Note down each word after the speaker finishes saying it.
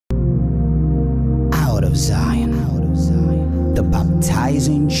Zion, the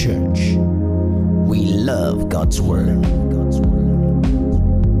baptizing church. We love God's word.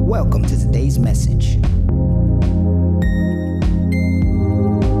 Welcome to today's message.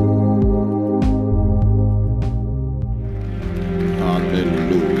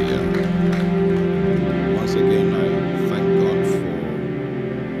 Hallelujah. Once again, I thank God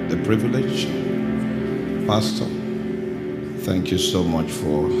for the privilege. Pastor, thank you so much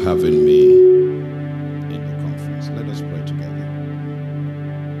for having me in the conference. Let us pray together.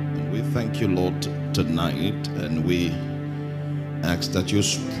 And we thank you, Lord, tonight, and we ask that you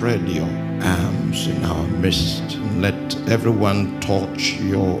spread your arms in our midst and let everyone touch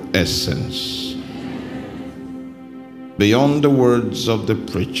your essence. Beyond the words of the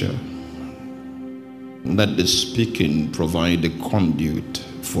preacher, let the speaking provide a conduit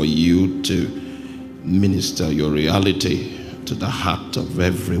for you to minister your reality to the heart of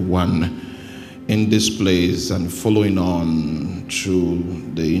everyone in this place and following on through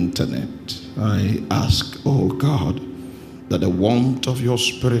the internet. I ask, oh God, that the warmth of your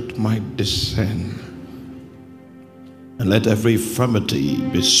spirit might descend and let every infirmity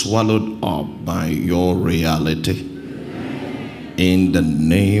be swallowed up by your reality. In the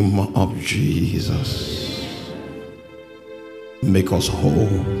name of Jesus, make us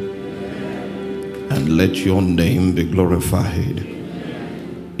whole and let your name be glorified.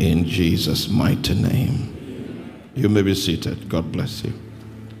 In Jesus' mighty name. You may be seated. God bless you.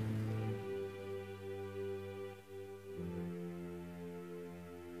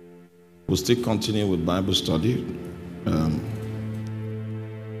 We'll still continue with Bible study.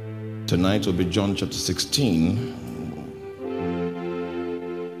 Tonight will be John chapter 16.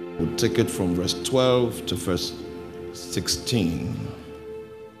 We'll take it from verse 12 to verse 16.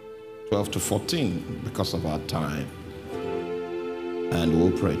 12 to 14 because of our time. And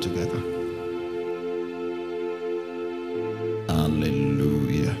we'll pray together.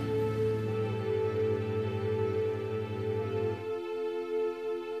 Hallelujah.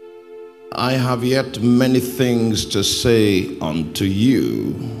 I have yet many things to say unto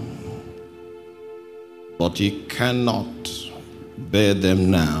you, but ye cannot bear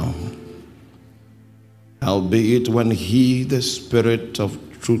them now. Howbeit, when he, the Spirit of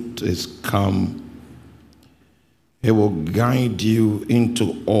truth, is come, he will guide you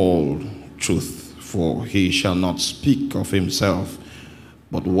into all truth. For he shall not speak of himself,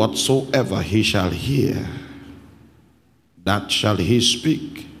 but whatsoever he shall hear, that shall he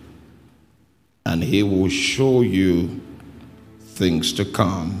speak, and he will show you things to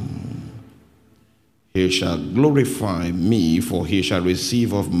come. He shall glorify me, for he shall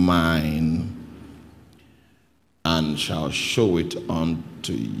receive of mine, and shall show it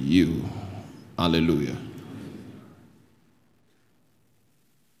unto you. Hallelujah.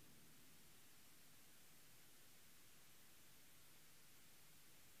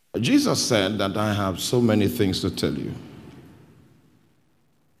 Jesus said that I have so many things to tell you,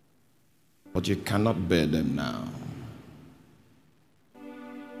 but you cannot bear them now.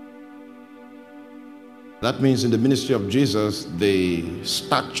 That means in the ministry of Jesus, the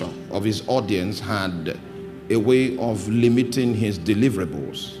stature of his audience had a way of limiting his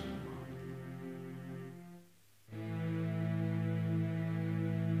deliverables.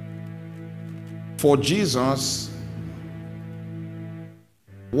 For Jesus,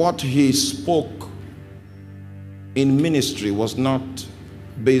 what he spoke in ministry was not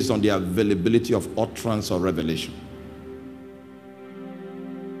based on the availability of utterance or revelation.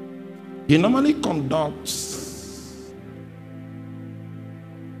 He normally conducts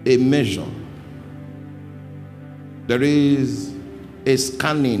a measure. There is a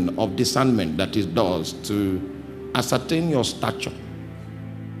scanning of discernment that he does to ascertain your stature.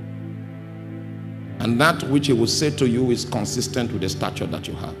 And that which he will say to you is consistent with the stature that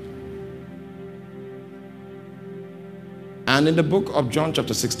you have. And in the book of John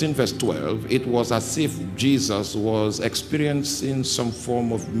chapter 16 verse 12, it was as if Jesus was experiencing some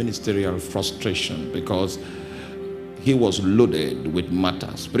form of ministerial frustration because he was loaded with matter,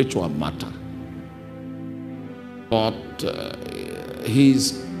 spiritual matter. But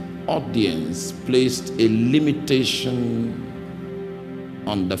his audience placed a limitation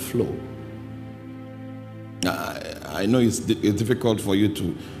on the flow. I know it's difficult for you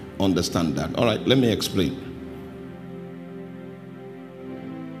to understand that. All right, let me explain.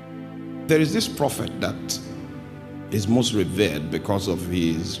 There is this prophet that is most revered because of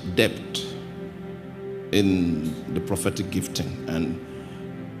his depth in the prophetic gifting. And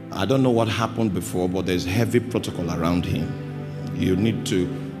I don't know what happened before, but there's heavy protocol around him. You need to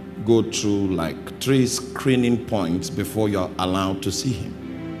go through like 3 screening points before you're allowed to see him.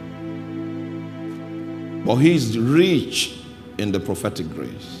 But he's rich in the prophetic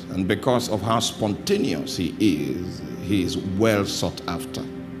grace. And because of how spontaneous he is well sought after.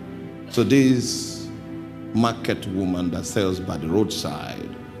 So this market woman that sells by the roadside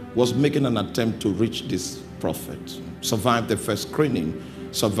was making an attempt to reach this prophet. Survived the first screening,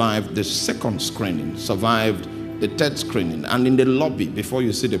 survived the second screening, survived the third screening. And in the lobby, before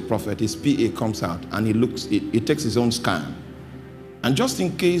you see the prophet, his PA comes out and he takes his own scan. And just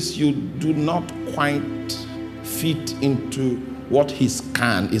in case you do not quite fit into what his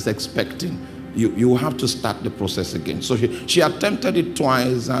scan is expecting, you have to start the process again. So she attempted it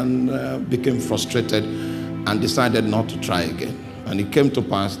twice and became frustrated and decided not to try again. And it came to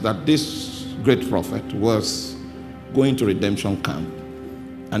pass that this great prophet was going to redemption camp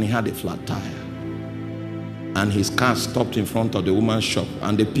and he had a flat tire. And his car stopped in front of the woman's shop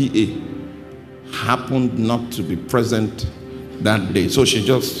and the PA happened not to be present that day. So she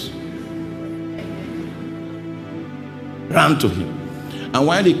just ran to him. And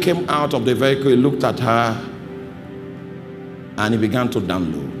while he came out of the vehicle, he looked at her and he began to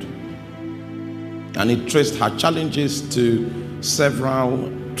download. And he traced her challenges to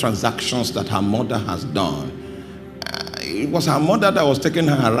several transactions that her mother has done. It was her mother that was taking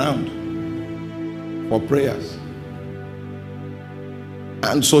her around for prayers.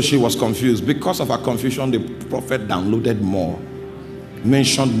 And so she was confused. Because of her confusion, the prophet downloaded more,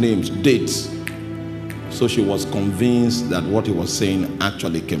 mentioned names, dates. So she was convinced that what he was saying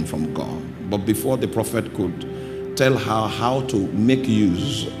actually came from God. But before the prophet could tell her how to make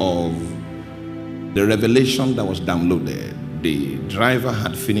use of the revelation that was downloaded, the driver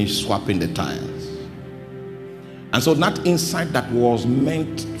had finished swapping the tires. And so that insight that was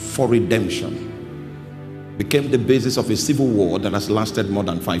meant for redemption became the basis of a civil war that has lasted more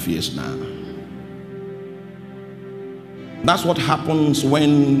than 5 years now. That's what happens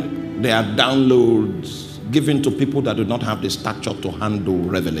when there are downloads given to people that do not have the stature to handle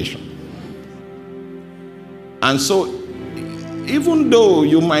revelation. And so, even though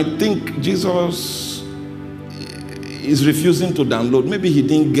you might think Jesus is refusing to download, maybe he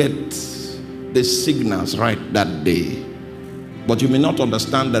didn't get the signals right that day, but you may not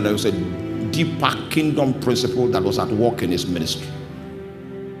understand that there was a deeper kingdom principle that was at work in his ministry.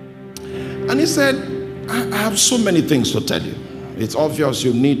 And he said, I have so many things to tell you. It's obvious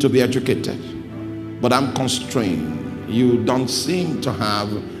you need to be educated, but I'm constrained. You don't seem to have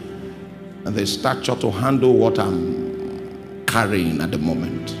the stature to handle what I'm carrying at the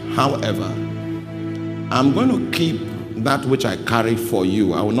moment. However, I'm going to keep that which I carry for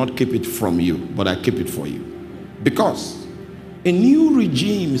you. I will not keep it from you, but I keep it for you. Because a new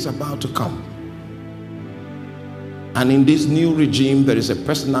regime is about to come. And in this new regime, there is a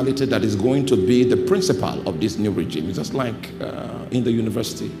personality that is going to be the principal of this new regime. It's just like in the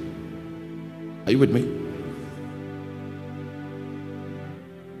university. Are you with me?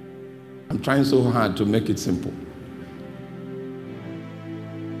 I'm trying so hard to make it simple.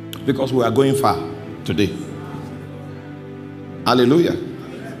 Because we are going far today. Hallelujah.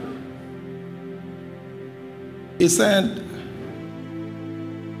 He said,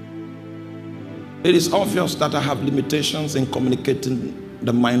 it is obvious that I have limitations in communicating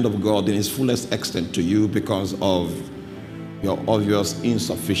the mind of God in its fullest extent to you because of your obvious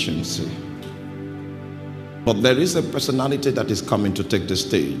insufficiency. But there is a personality that is coming to take the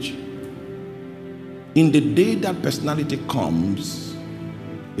stage. In the day that personality comes,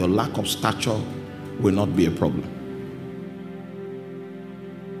 your lack of stature will not be a problem.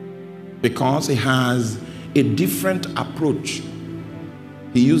 Because he has a different approach.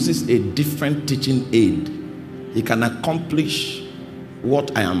 He uses a different teaching aid. He can accomplish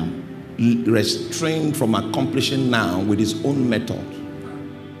what I am restrained from accomplishing now with his own method.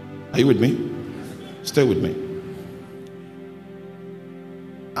 Are you with me? Stay with me.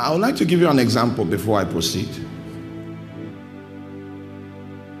 I would like to give you an example before I proceed.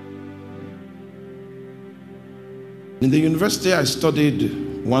 In the university, I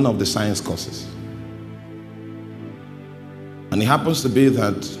studied one of the science courses. And it happens to be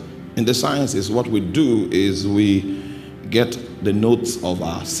that in the sciences, what we do is we get the notes of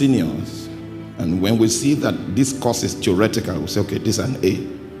our seniors. And when we see that this course is theoretical, we say, okay, this is an A.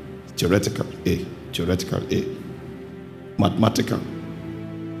 Theoretical A. Theoretical A. Mathematical.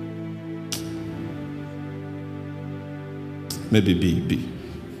 Maybe B.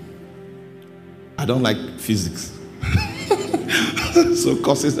 I don't like physics. So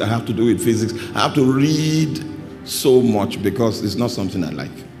courses that have to do with physics, I have to read so much because it's not something I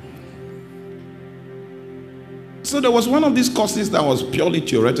like. So there was one of these courses that was purely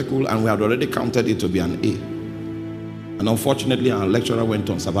theoretical and we had already counted it to be an A. And unfortunately, our lecturer went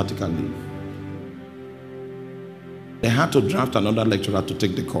on sabbatical leave. They had to draft another lecturer to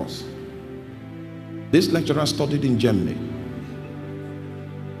take the course. This lecturer studied in Germany.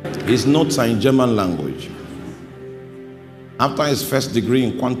 His notes are in German language. After his first degree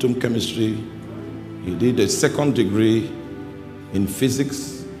in quantum chemistry, he did a second degree in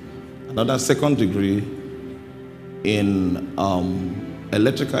physics, another second degree in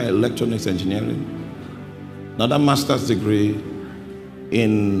electrical electronics engineering, another master's degree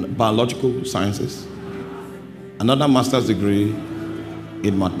in biological sciences, another master's degree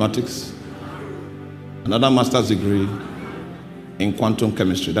in mathematics, another master's degree in quantum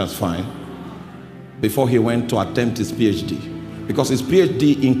chemistry. That's fine. Before he went to attempt his PhD, because his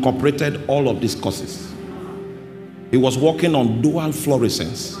PhD incorporated all of these courses. He was working on dual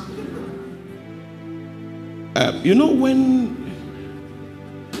fluorescence. You know when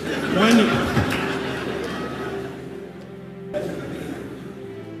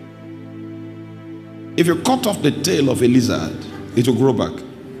if you cut off the tail of a lizard, it will grow back.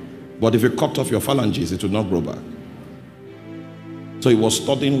 But if you cut off your phalanges, it will not grow back. So he was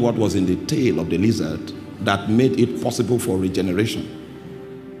studying what was in the tail of the lizard that made it possible for regeneration.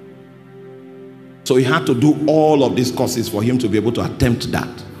 So he had to do all of these courses for him to be able to attempt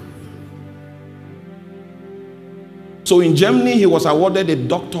that. So in Germany, he was awarded a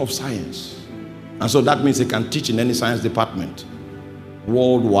Doctor of Science. And so that means he can teach in any science department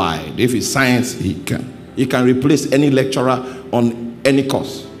worldwide. If it's science, he can. He can replace any lecturer on any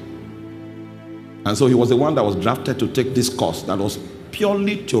course. And so he was the one that was drafted to take this course that was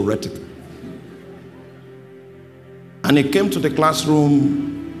purely theoretical. And he came to the classroom.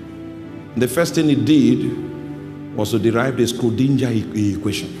 The first thing he did was to derive the Schrödinger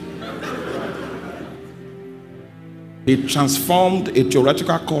equation. He transformed a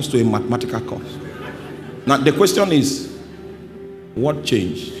theoretical course to a mathematical course. Now the question is, what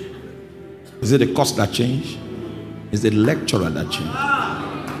changed? Is it the course that changed? Is it the lecturer that changed?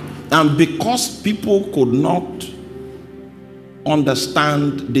 And because people could not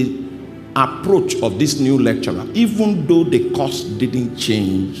understand the approach of this new lecturer, even though the course didn't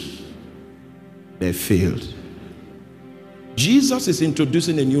change, they failed. Jesus is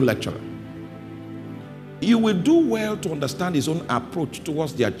introducing a new lecturer. You will do well to understand his own approach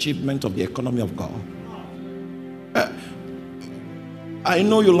towards the achievement of the economy of God. I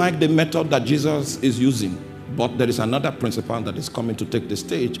know you like the method that Jesus is using, but there is another principle that is coming to take the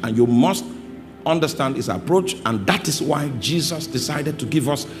stage, and you must understand his approach. And that is why Jesus decided to give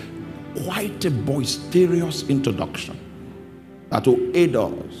us quite a boisterous introduction that will aid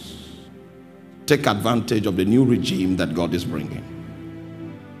us take advantage of the new regime that God is bringing.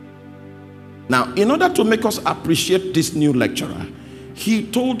 Now, in order to make us appreciate this new lecturer, he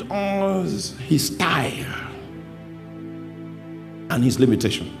told us his style and his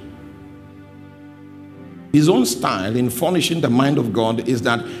limitation. His own style in furnishing the mind of God is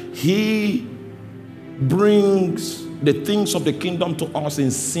that he brings the things of the kingdom to us in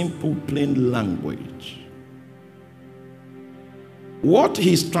simple, plain language. What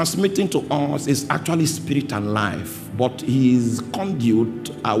he's transmitting to us is actually spirit and life, but his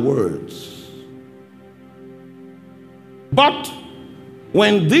conduit are words. But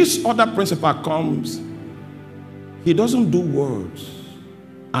when this other principle comes, he doesn't do words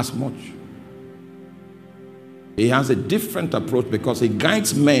as much. He has a different approach because he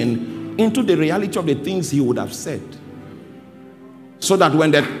guides men into the reality of the things he would have said. So that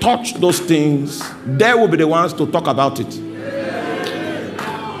when they touch those things, they will be the ones to talk about it.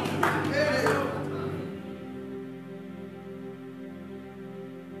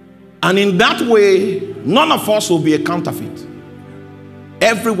 And in that way, none of us will be a counterfeit.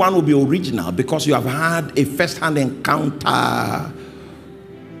 Everyone will be original because you have had a first-hand encounter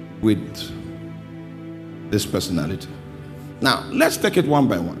with this personality. Now, let's take it one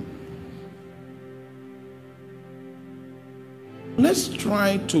by one. Let's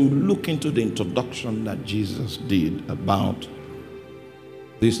try to look into the introduction that Jesus did about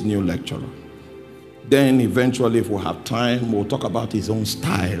this new lecturer. Then eventually, if we have time, we'll talk about his own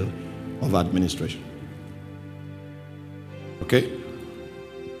style of administration. Okay?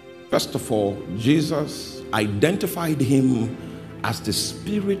 First of all, Jesus identified him as the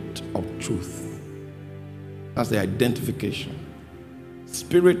Spirit of truth. That's the identification.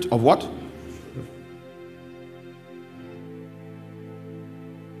 Spirit of what?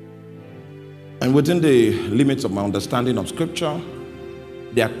 And within the limits of my understanding of Scripture,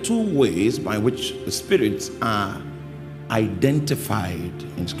 there are two ways by which the spirits are identified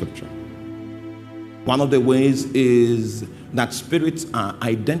in Scripture. One of the ways is that spirits are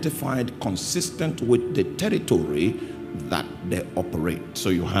identified consistent with the territory that they operate. So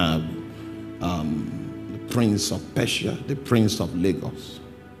you have the prince of Persia, the prince of Lagos,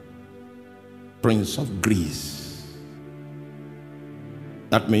 prince of Greece.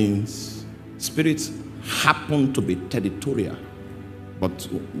 That means spirits happen to be territorial, but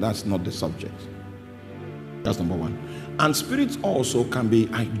that's not the subject. That's number one. And spirits also can be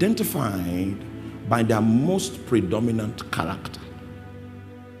identified by their most predominant character.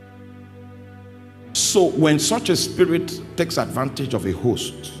 So when such a spirit takes advantage of a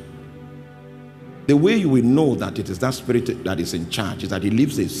host, the way you will know that it is that spirit that is in charge is that he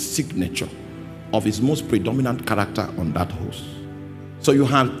leaves a signature of his most predominant character on that host. So you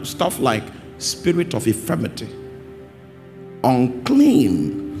have stuff like spirit of infirmity,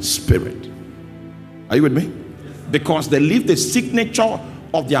 unclean spirit. Are you with me? Because they leave the signature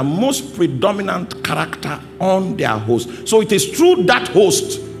of their most predominant character on their host. So it is through that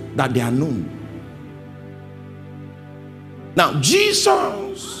host that they are known. Now,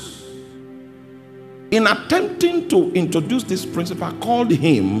 Jesus, in attempting to introduce this principle, called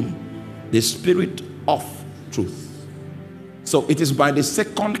him the Spirit of Truth. So it is by the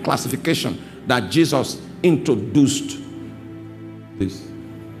second classification that Jesus introduced this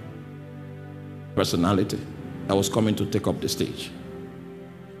personality that was coming to take up the stage.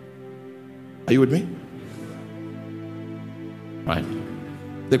 Are you with me? Right.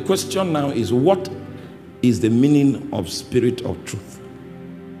 The question now is, what is the meaning of Spirit of Truth?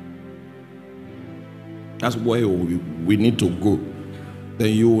 That's where we need to go.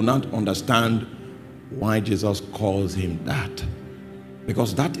 Then you will not understand why Jesus calls him that.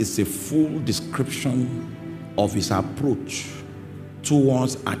 Because that is a full description of his approach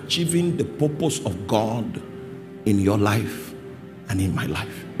towards achieving the purpose of God in your life and in my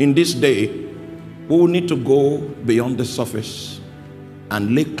life. In this day, we will need to go beyond the surface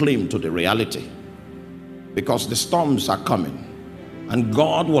and lay claim to the reality. Because the storms are coming, and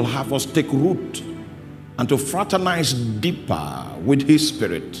God will have us take root and to fraternize deeper with his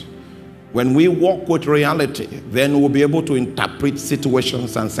spirit. When we walk with reality, then we'll be able to interpret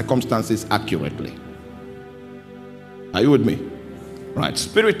situations and circumstances accurately. Are you with me? Right.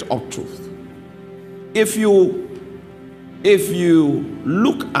 Spirit of truth. If you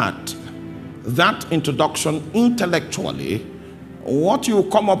look at that introduction intellectually, what you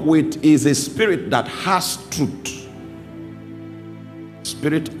come up with is a spirit that has truth.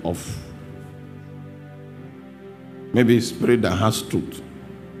 Spirit of, maybe spirit that has truth.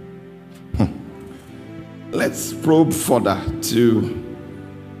 Let's probe further to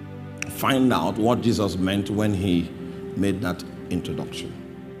find out what Jesus meant when he made that introduction.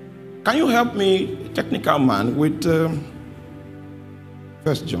 Can you help me, technical man, with 1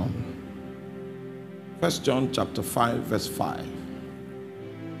 John? 1 John chapter 5 verse 5.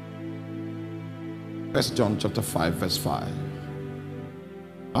 1 John chapter 5 verse 5.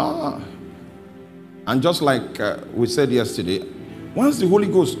 And just like we said yesterday, once the Holy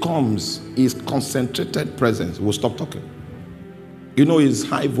Ghost comes, his concentrated presence will stop talking. You know, it's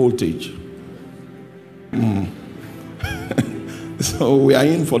high voltage. So we are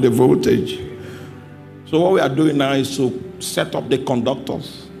in for the voltage. So what we are doing now is to set up the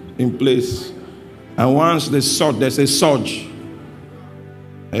conductors in place. And once there's a surge,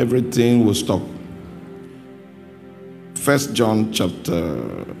 everything will stop. 1 John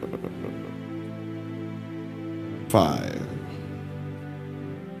chapter 5.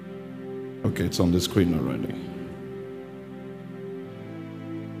 Okay, it's on the screen already.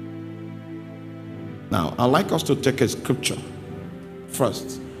 Now, I'd like us to take a scripture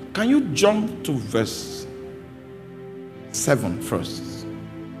first. Can you jump to verse 7 first?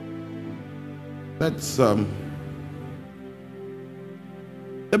 Let's, the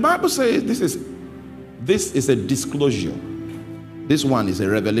Bible says this is a disclosure. This one is a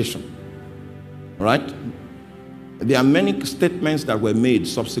revelation. Right? There are many statements that were made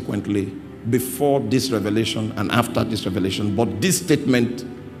subsequently before this revelation and after this revelation, but this statement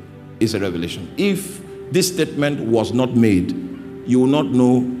is a revelation. If this statement was not made, you will not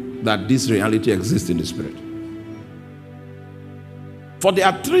know that this reality exists in the spirit. For there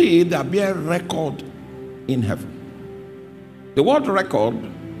are three that bear record in heaven. The word record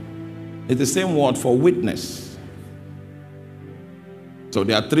is the same word for witness. So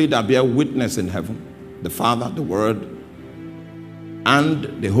there are three that bear witness in heaven: the Father, the Word,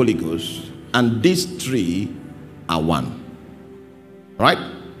 and the Holy Ghost. And these three are one. Right?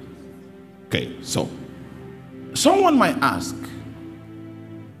 Okay, so someone might ask,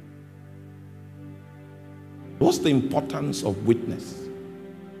 what's the importance of witness?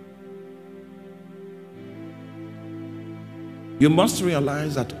 You must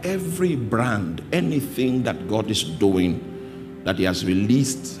realize that every brand, anything that God is doing, that he has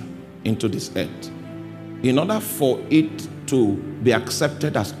released into this earth, In order for it to be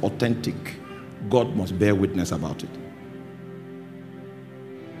accepted as authentic, God must bear witness about it.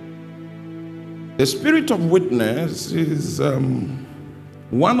 The spirit of witness is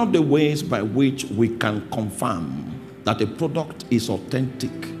one of the ways by which we can confirm that a product is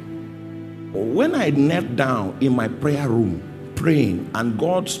authentic. When I knelt down in my prayer room praying, and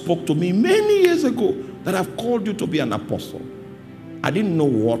God spoke to me many years ago that I've called you to be an apostle, I didn't know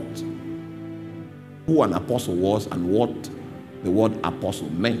who an apostle was and what the word apostle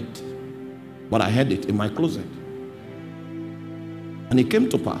meant. But I heard it in my closet. And it came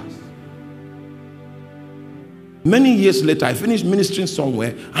to pass. Many years later, I finished ministering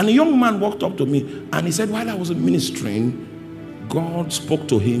somewhere, and a young man walked up to me and he said, while I was ministering, God spoke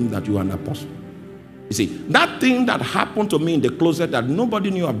to him that you are an apostle. You see, that thing that happened to me in the closet that nobody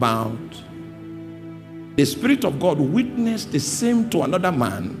knew about, the Spirit of God witnessed the same to another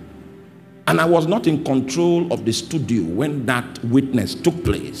man, and I was not in control of the studio when that witness took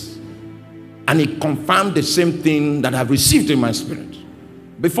place. And he confirmed the same thing that I've received in my spirit.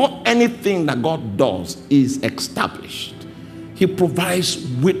 Before anything that God does is established, he provides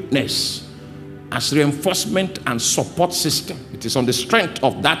witness as reinforcement and support system. It is on the strength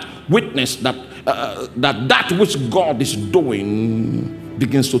of that witness that that which God is doing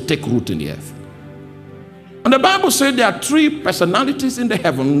begins to take root in the earth. And the Bible said there are three personalities in the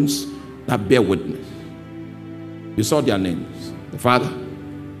heavens that bear witness. You saw their names: the Father,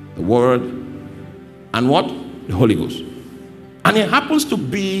 the Word, and what? The Holy Ghost. And it happens to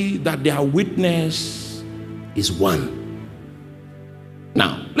be that their witness is one.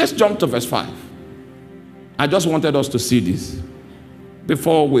 Now, let's jump to verse 5. I just wanted us to see this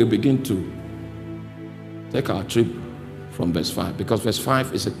before we begin to take our trip from verse 5, because verse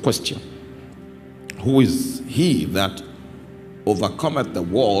 5 is a question. Who is he that overcometh the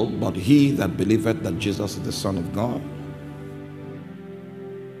world, but he that believeth that Jesus is the Son of God?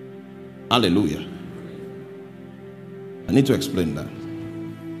 Hallelujah. I need to explain that.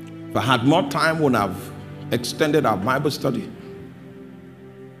 If I had more time, would have extended our Bible study.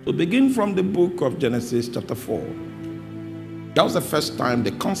 To begin from the book of Genesis chapter 4. That was the first time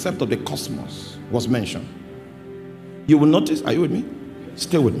the concept of the cosmos was mentioned. You will notice, are you with me?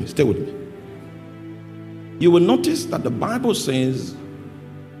 Stay with me, stay with me. You will notice that the Bible says,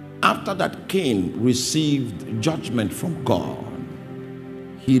 after that Cain received judgment from God,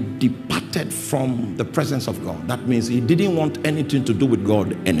 he departed from the presence of God. That means he didn't want anything to do with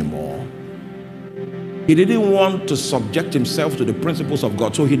God anymore. He didn't want to subject himself to the principles of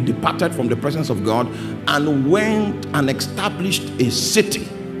God. So he departed from the presence of God and went and established a city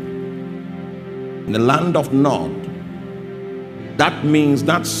in the land of Nod. That means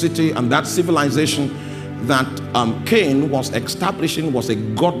that city and that civilization that Cain was establishing was a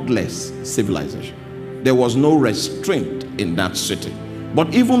godless civilization. There was no restraint in that city.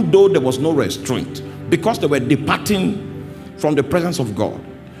 But even though there was no restraint, because they were departing from the presence of God,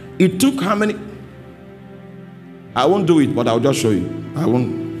 it took how many? I won't do it, but I'll just show you. I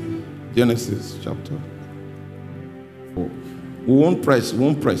won't. Genesis chapter 4. We won't press.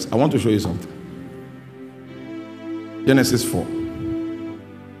 I want to show you something. Genesis 4.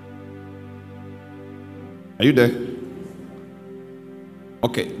 Are you there?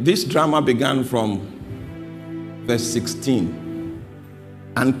 Okay, this drama began from verse 16.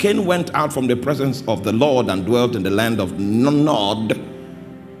 And Cain went out from the presence of the Lord and dwelt in the land of Nod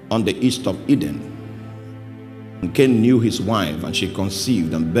on the east of Eden. And Cain knew his wife, and she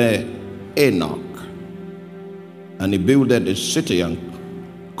conceived and bare Enoch. And he builded a city and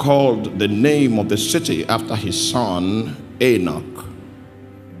called the name of the city after his son Enoch.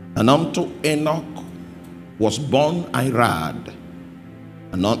 And unto Enoch was born Irad.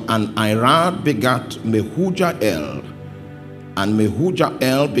 And Irad begat Mehujael. And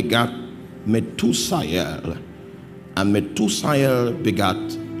Mehujael begat Methusael. And Methusael begat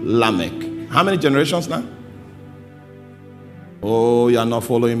Lamech. How many generations now? Oh, you are not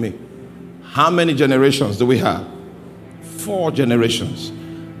following me. How many generations do we have? 4 generations.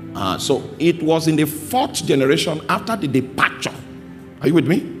 So it was in the 4th generation after the departure, are you with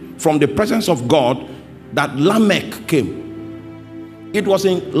me, from the presence of God, that Lamech came. It was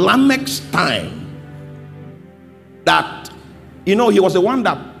in Lamech's time that, you know, he was the one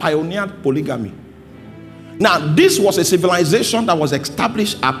that pioneered polygamy. Now, this was a civilization that was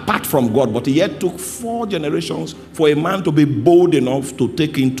established apart from God, but it yet took 4 generations for a man to be bold enough to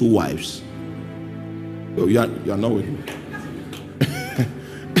take in 2 wives. Oh, you are not with me.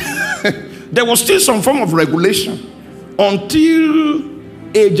 There was still some form of regulation until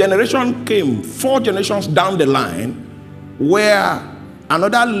a generation came, 4 generations down the line, where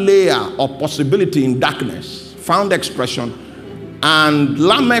another layer of possibility in darkness found expression, and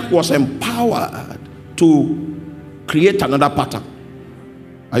Lamech was empowered to create another pattern.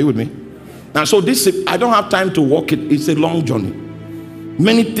 Are you with me? And so this, I don't have time to walk it. It's a long journey.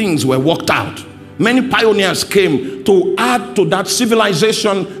 Many things were worked out. Many pioneers came to add to that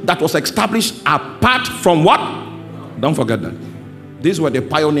civilization that was established apart from what? Don't forget that. These were the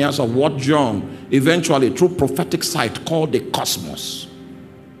pioneers of what John eventually, through prophetic sight, called the cosmos.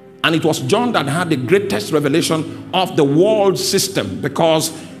 And it was John that had the greatest revelation of the world system,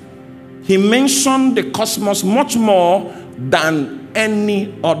 because he mentioned the cosmos much more than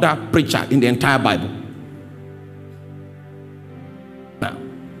any other preacher in the entire Bible. Now,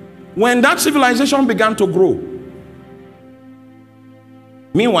 when that civilization began to grow,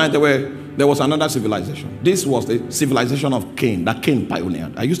 meanwhile there was another civilization. This was the civilization of Cain, that Cain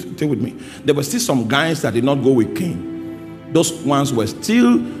pioneered. I used to stay with me. There were still some guys that did not go with Cain. Those ones were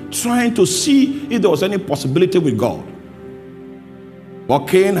still trying to see if there was any possibility with God. But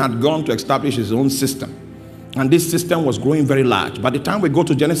Cain had gone to establish his own system. And this system was growing very large. By the time we go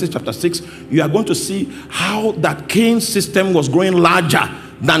to Genesis chapter 6, you are going to see how that Cain's system was growing larger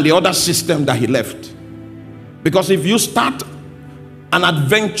than the other system that he left. Because if you start an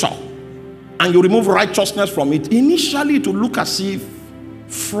adventure and you remove righteousness from it, initially it will look as if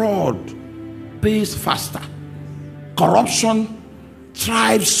fraud pays faster. Corruption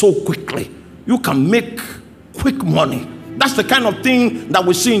thrives so quickly. You can make quick money. That's the kind of thing that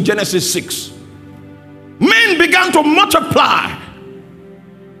we see in Genesis 6. Men began to multiply.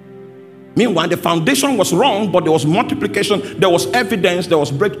 Meanwhile, the foundation was wrong, but there was multiplication, there was evidence, there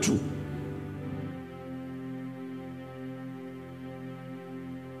was breakthrough.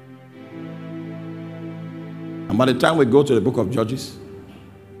 And by the time we go to the book of Judges,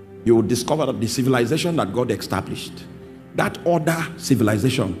 you will discover that the civilization that God established, that other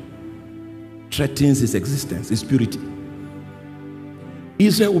civilization, threatens its existence, its purity.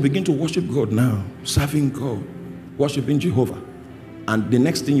 Israel will begin to worship God now, serving God, worshiping Jehovah. And the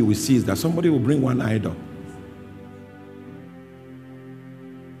next thing you will see is that somebody will bring one idol.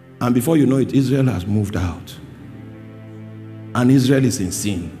 And before you know it, Israel has moved out. And Israel is in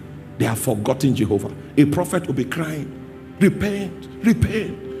sin. They have forgotten Jehovah. A prophet will be crying, repent,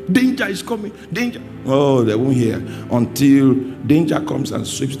 repent, danger is coming, danger. Oh, they won't hear until danger comes and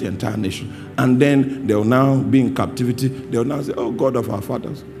sweeps the entire nation. And then they will now be in captivity. They will now say, oh, God of our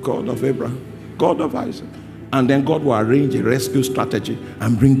fathers, God of Abraham, God of Isaac. And then God will arrange a rescue strategy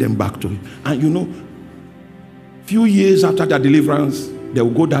and bring them back to him. And you know, few years after their deliverance, they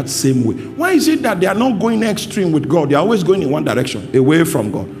will go that same way. Why is it that they are not going extreme with God? They are always going in one direction, away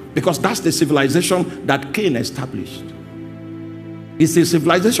from God. Because that's the civilization that Cain established. It's a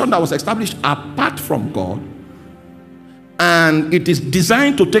civilization that was established apart from God. And it is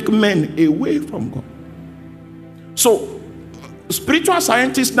designed to take men away from God. So, spiritual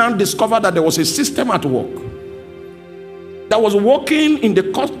scientists now discovered that there was a system at work that was working in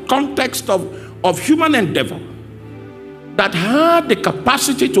the context of human endeavor that had the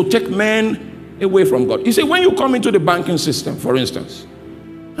capacity to take men away from God. You see, when you come into the banking system, for instance,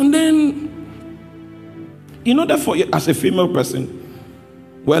 and then, in order for you, as a female person,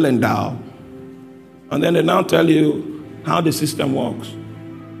 well endowed, and then they now tell you how the system works,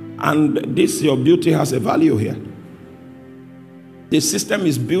 and this, your beauty has a value here. The system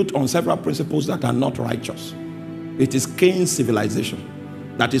is built on several principles that are not righteous. It is Cain's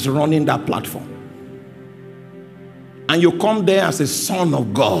civilization that is running that platform. And you come there as a son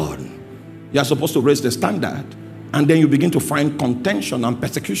of God. You are supposed to raise the standard. And then you begin to find contention and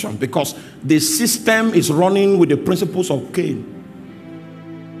persecution because the system is running with the principles of Cain.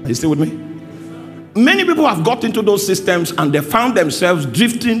 Are you still with me? Many people have got into those systems and they found themselves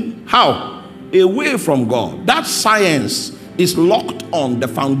drifting, how? Away from God. That science is locked on the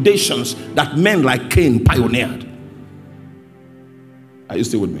foundations that men like Cain pioneered. Are you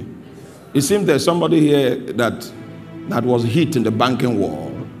still with me? It seems there's somebody here that was hit in the banking wall.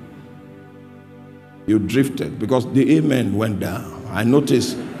 You drifted because the amen went down. I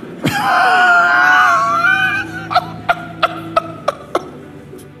noticed.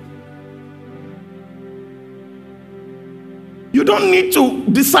 You don't need to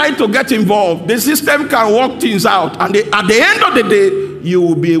decide to get involved. The system can work things out. And at the end of the day, you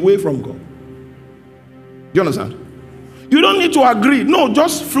will be away from God. Do you understand? You don't need to agree. No,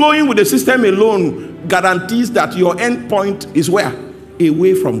 just flowing with the system alone guarantees that your end point is where?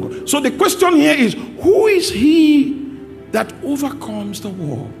 Away from God. So the question here is, who is he that overcomes the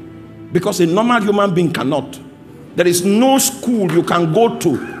world? Because a normal human being cannot. There is no school you can go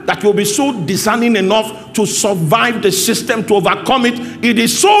to that will be so discerning enough to survive the system, to overcome it. It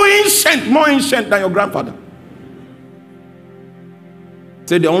is so ancient, more ancient than your grandfather.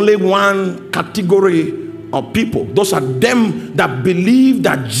 Say the only one category of people, those are them that believe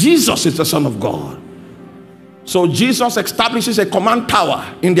that Jesus is the Son of God. So Jesus establishes a command tower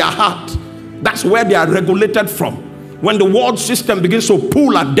in their heart. That's where they are regulated from. When the world system begins to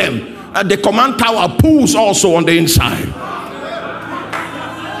pull at them, the command tower pulls also on the inside.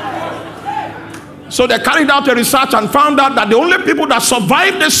 So they carried out a research and found out that the only people that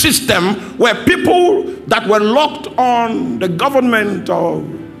survived the system were people that were locked on the government of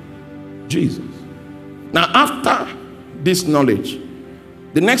Jesus. Now, after this knowledge,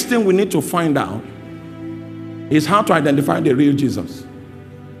 the next thing we need to find out is how to identify the real Jesus.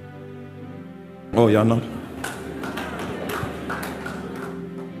 Oh, you're not?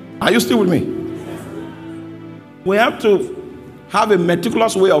 Are you still with me? We have to have a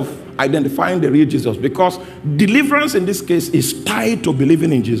meticulous way of identifying the real Jesus, because deliverance in this case is tied to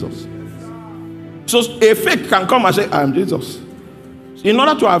believing in Jesus. So a fake can come and say, I am Jesus. In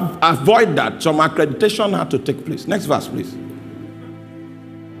order to avoid that, some accreditation had to take place. Next verse, please.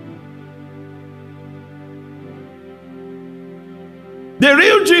 The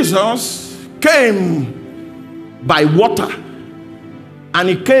real Jesus came by water, and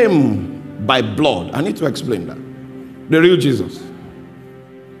he came by blood. I need to explain that. The real Jesus.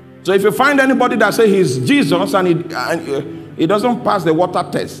 So if you find anybody that says he's Jesus and he doesn't pass the water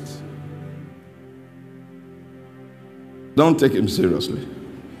test, don't take him seriously.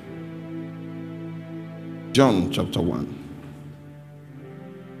 John chapter 1.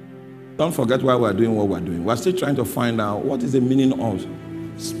 Don't forget why we're doing what we're doing. We're still trying to find out what is the meaning of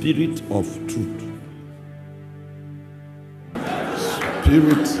spirit of truth.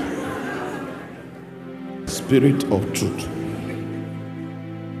 Spirit of truth.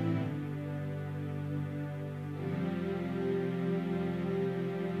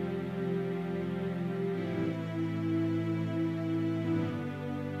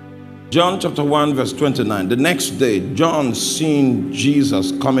 John chapter 1 verse 29. The next day, John seeing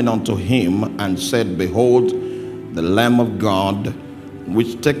Jesus coming unto him and said, Behold, the Lamb of God,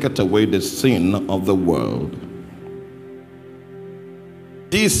 which taketh away the sin of the world.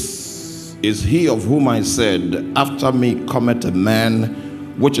 This is he of whom I said, After me cometh a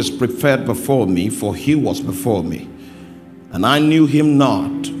man which is preferred before me, for he was before me. And I knew him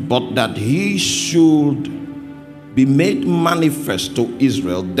not, but that he should be made manifest to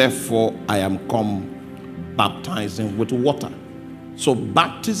Israel. Therefore I am come baptizing with water. So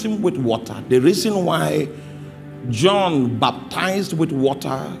baptism with water, the reason why John baptized with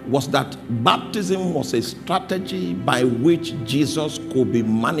water was that baptism was a strategy by which Jesus could be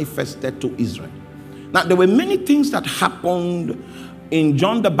manifested to Israel. Now there were many things that happened in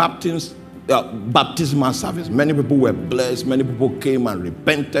John the Baptist's baptismal service. Many people were blessed, many people came and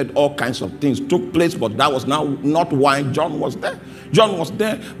repented, all kinds of things took place, but that was now not why John was there. John was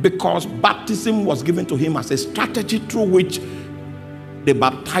there because baptism was given to him as a strategy through which the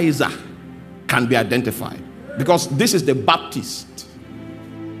baptizer can be identified. Because this is the Baptist.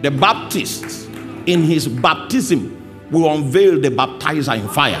 The Baptist in his baptism will unveil the baptizer in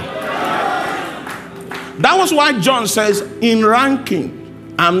fire. That was why John says in ranking,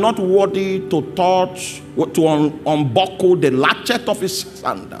 I'm not worthy to touch, to unbuckle the latchet of his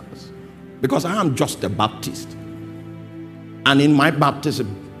sandals, because I am just a Baptist. And in my baptism,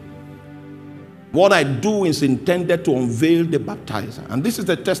 what I do is intended to unveil the baptizer. And this is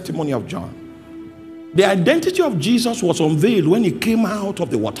the testimony of John. The identity of Jesus was unveiled when he came out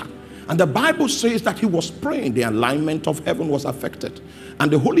of the water. And the Bible says that he was praying. The alignment of heaven was affected.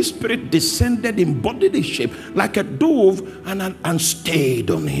 And the Holy Spirit descended in bodily shape like a dove and stayed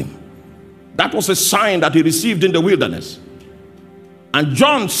on him. That was a sign that he received in the wilderness. And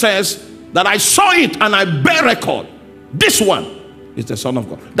John says that I saw it and I bear record. This one is the Son of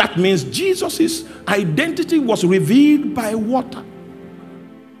God. That means Jesus' identity was revealed by water.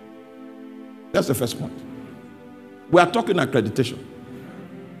 That's the first point. We are talking accreditation.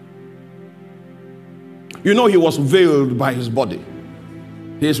 You know, he was veiled by his body.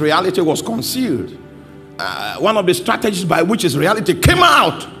 His reality was concealed. One of the strategies by which his reality came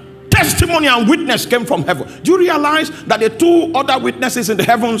out, testimony and witness came from heaven. Do you realize that the two other witnesses in the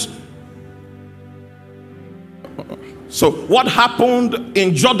heavens? So what happened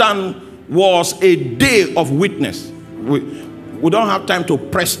in Jordan was a day of witness. We don't have time to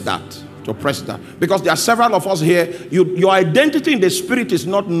press that. Because there are several of us here. Your identity in the spirit is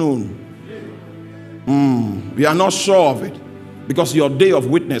not known. We are not sure of it, because your day of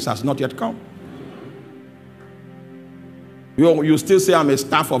witness has not yet come. You still say, I'm a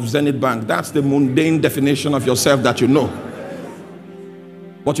staff of Zenith Bank. That's the mundane definition of yourself that you know.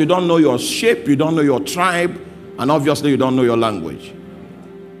 But you don't know your shape, you don't know your tribe, and obviously you don't know your language.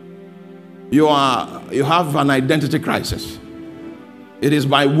 You have an identity crisis. It is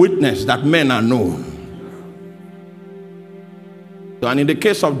by witness that men are known. And in the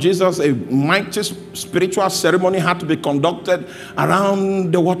case of Jesus, a mighty spiritual ceremony had to be conducted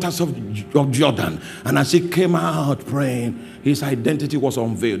around the waters of Jordan. And as he came out praying, his identity was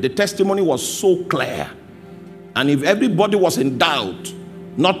unveiled. The testimony was so clear. And if everybody was in doubt,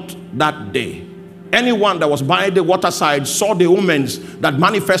 not that day, anyone that was by the waterside saw the omens that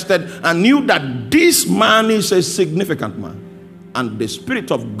manifested and knew that this man is a significant man. And the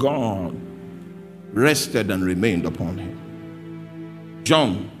Spirit of God rested and remained upon him.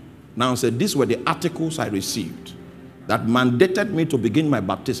 John now said, these were the articles I received that mandated me to begin my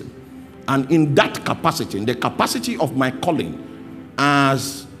baptism. And in that capacity, in the capacity of my calling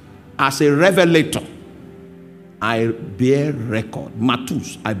as a revelator, I bear record.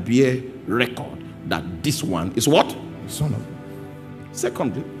 Matus, I bear record that this one is what? Son of God.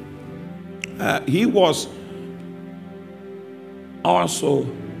 Secondly, he was also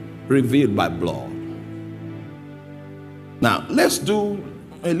revealed by blood. Now, let's do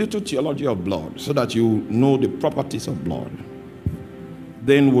a little theology of blood so that you know the properties of blood.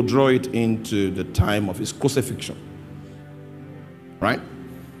 Then we'll draw it into the time of his crucifixion. Right?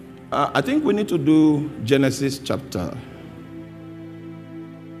 I think we need to do Genesis chapter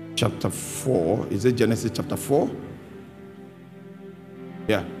 4. Is it Genesis chapter 4?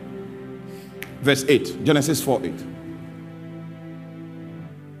 Yeah. Verse 8. Genesis 4:8.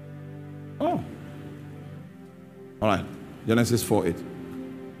 Oh. All right. Genesis 4:8.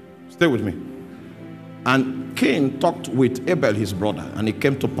 Stay with me. And Cain talked with Abel his brother, and it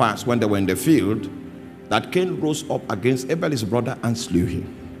came to pass when they were in the field that Cain rose up against Abel his brother and slew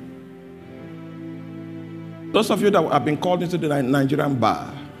him. Those of you that have been called into the Nigerian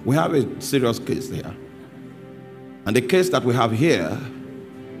bar, we have a serious case here. And the case that we have here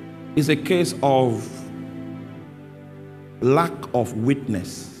is a case of lack of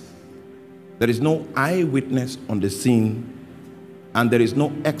witness. There is no eyewitness on the scene, and there is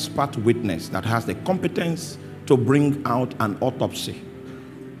no expert witness that has the competence to bring out an autopsy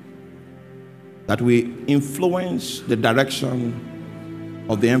that will influence the direction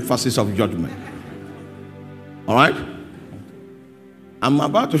of the emphasis of judgment. All right? I'm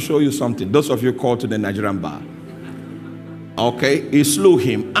about to show you something. Those of you called to the Nigerian bar. Okay? He slew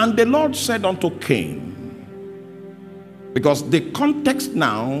him. And the Lord said unto Cain, because the context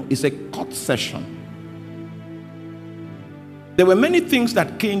now is a court session. There were many things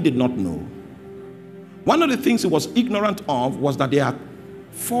that Cain did not know. One of the things he was ignorant of was that there are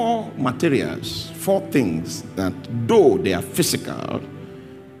 4 materials, 4 things that, though they are physical,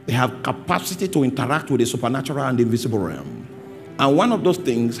 they have capacity to interact with the supernatural and the invisible realm. And one of those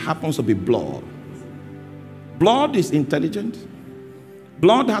things happens to be blood. Blood is intelligent.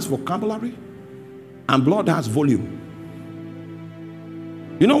 Blood has vocabulary. And blood has volume.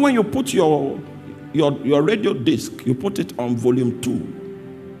 You know, when you put your radio disc, you put it on volume 2.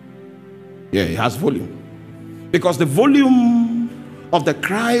 Yeah, it has volume. Because the volume of the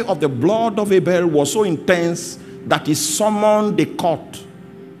cry of the blood of Abel was so intense that it summoned the court.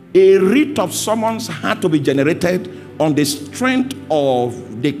 A writ of summons had to be generated on the strength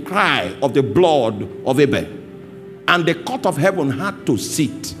of the cry of the blood of Abel. And the court of heaven had to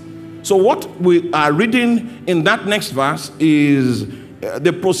sit. So what we are reading in that next verse is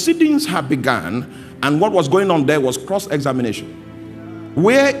the proceedings have begun, and what was going on there was cross-examination.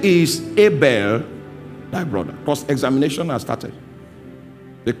 Where is Abel, thy brother? Cross-examination has started.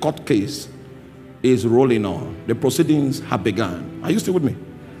 The court case is rolling on. The proceedings have begun. Are you still with me?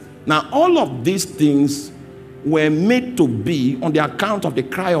 Now, all of these things were made to be on the account of the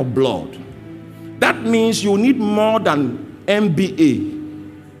cry of blood. That means you need more than MBA,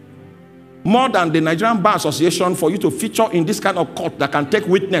 more than the Nigerian Bar Association for you to feature in this kind of court that can take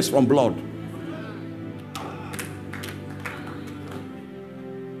witness from blood.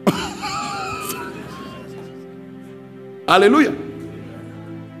 Hallelujah.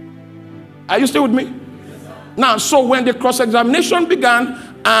 Are you still with me? Now, so when the cross-examination began,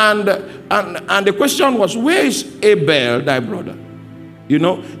 and the question was, where is Abel, thy brother? You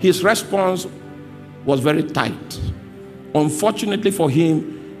know, his response was very tight. Unfortunately for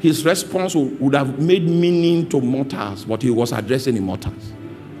him, his response would have made meaning to mortals, but he was addressing immortals.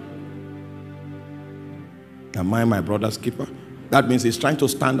 Am I my brother's keeper? That means he's trying to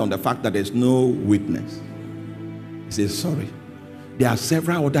stand on the fact that there's no witness. He says, sorry. There are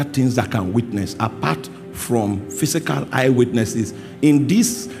several other things that can witness apart from physical eyewitnesses. In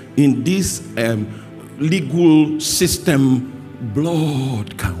this legal system,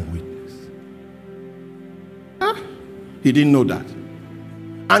 blood can witness. He didn't know that.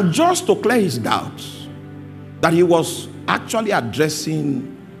 And just to clear his doubts, that he was actually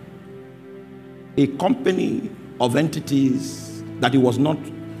addressing a company of entities that he was not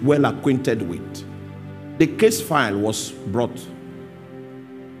well acquainted with, the case file was brought.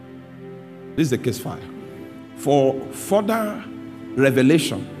 This is the case file for further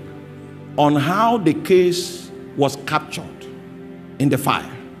revelation on how the case was captured in the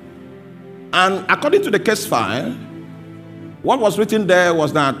file. And according to the case file, what was written there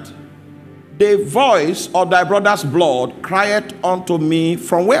was that the voice of thy brother's blood cried unto me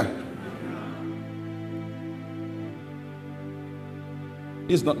from where?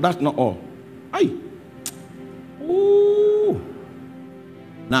 That's not all. Aye. Ooh.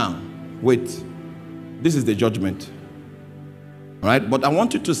 Now, wait. This is the judgment. All right? But I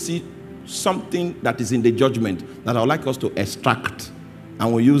want you to see something that is in the judgment that I would like us to extract,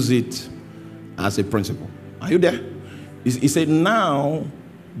 and we'll use it as a principle. Are you there? He said, now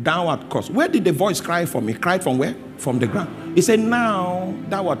thou art cursed. Where did the voice cry from? He cried from where? From the ground. He said, now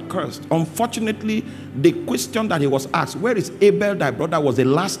thou art cursed. Unfortunately, the question that he was asked, where is Abel thy brother, was the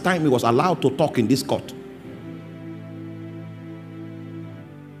last time he was allowed to talk in this court.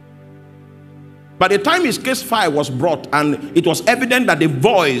 By the time his case file was brought, and it was evident that the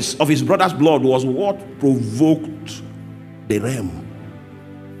voice of his brother's blood was what provoked the realm,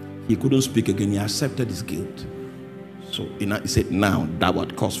 he couldn't speak again. He accepted his guilt. So he said, now thou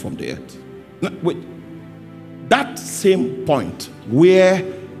art cursed from the earth. Now, wait. That same point where,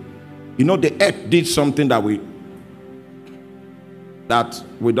 the earth did something that we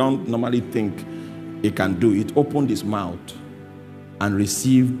don't normally think it can do. It opened his mouth and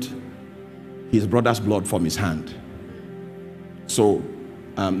received his brother's blood from his hand. So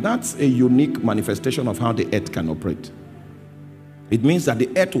that's a unique manifestation of how the earth can operate. It means that the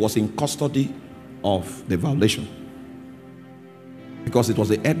earth was in custody of the violation, because it was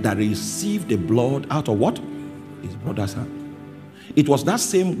the earth that received the blood out of what? His brother's hand. It was that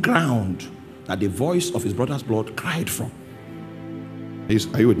same ground that the voice of his brother's blood cried from. Are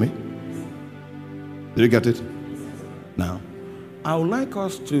you with me? Did you get it? Now, I would like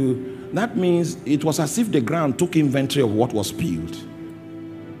us to, that means it was as if the ground took inventory of what was spilled.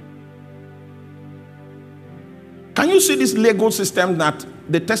 Can you see this legal system that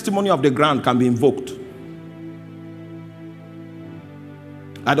the testimony of the ground can be invoked?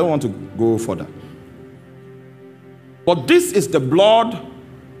 I don't want to go further. But this is the blood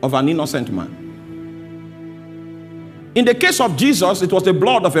of an innocent man. In the case of Jesus, it was the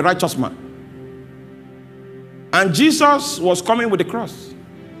blood of a righteous man. And Jesus was coming with the cross.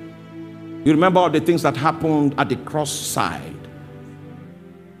 You remember all the things that happened at the cross side.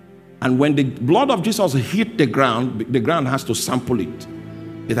 And when the blood of Jesus hit the ground has to sample it.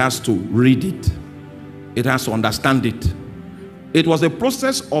 It has to read it. It has to understand it. It was a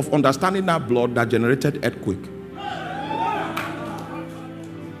process of understanding that blood that generated earthquake.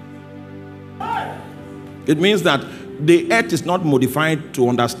 It means that the earth is not modified to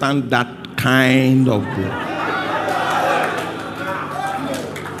understand that kind of blood.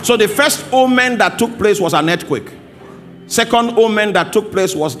 So the first omen that took place was an earthquake. Second omen that took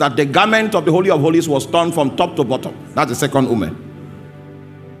place was that the garment of the Holy of Holies was torn from top to bottom. That's the second omen.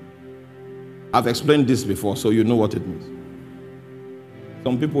 I've explained this before, so you know what it means.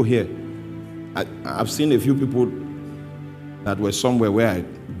 Some people here, I've seen a few people that were somewhere where I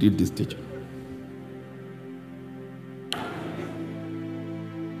did this teaching.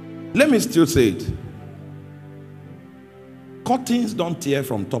 Let me still say it. Curtains don't tear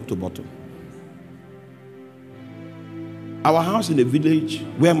from top to bottom. Our house in the village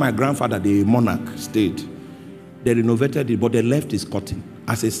where my grandfather, the monarch, stayed, they renovated it, but they left his curtain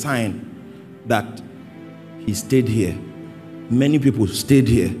as a sign that he stayed here. Many people stayed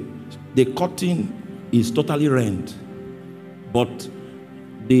here. The curtain is totally rent, but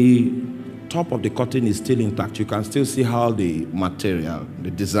the top of the curtain is still intact. You can still see how the material, the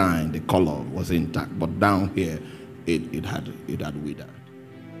design, the color was intact, but down here it had withered.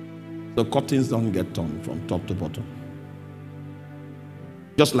 So curtains don't get torn from top to bottom.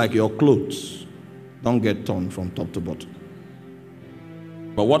 Just like your clothes don't get torn from top to bottom.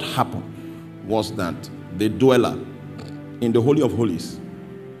 But what happened was that the dweller in the Holy of Holies,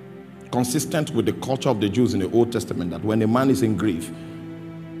 consistent with the culture of the Jews in the Old Testament, that when a man is in grief,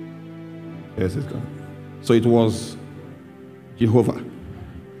 yes, it's gone. So it was Jehovah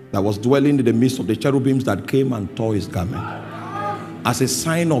that was dwelling in the midst of the cherubims that came and tore his garment as a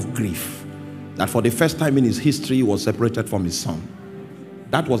sign of grief. that for the first time in his history he was separated from his son.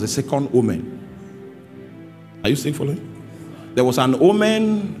 That was the second omen. Are you still following? There was an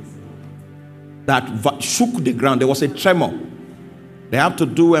omen that shook the ground. There was a tremor. They have to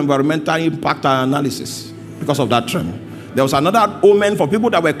do environmental impact analysis because of that tremor. There was another omen for people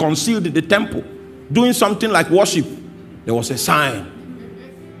that were concealed in the temple, doing something like worship. There was a sign.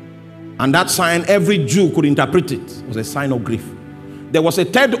 And that sign, every Jew could interpret it. It was a sign of grief. There was a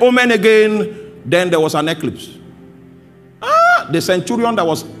third omen again. Then there was an eclipse. The centurion that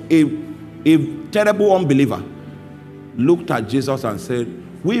was a terrible unbeliever looked at Jesus and said,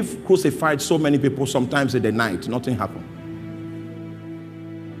 we've crucified so many people sometimes in the night. Nothing happened.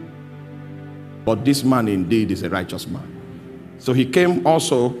 But this man indeed is a righteous man. So he came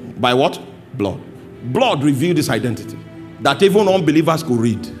also by what? Blood. Blood revealed his identity that even unbelievers could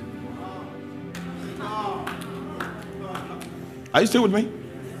read. Are you still with me?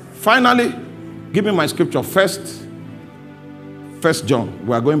 Finally, give me my scripture. First John.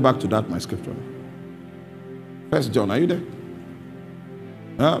 We are going back to that, my scripture. 1 John, are you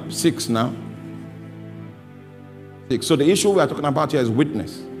there? 6 now. 6. So the issue we are talking about here is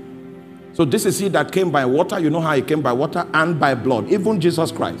witness. So this is he that came by water. You know how he came by water and by blood. Even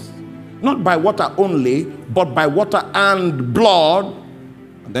Jesus Christ. Not by water only, but by water and blood.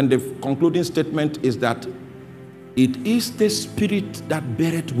 And then the concluding statement is that it is the Spirit that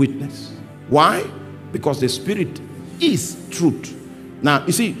beareth witness. Why? Because the Spirit is truth. Now,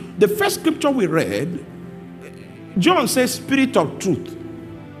 you see, the first scripture we read, John says Spirit of truth.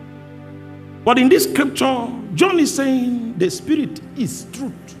 But in this scripture, John is saying the Spirit is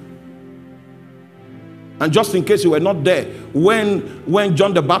truth. And just in case you were not there when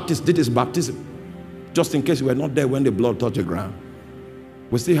John the Baptist did his baptism, just in case you were not there when the blood touched the ground,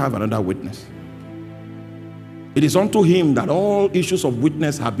 we still have another witness. It is unto him that all issues of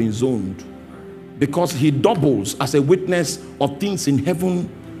witness have been zoned, because he doubles as a witness of things in heaven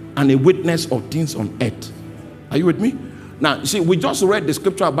and a witness of things on earth. Are you with me? Now, you see, we just read the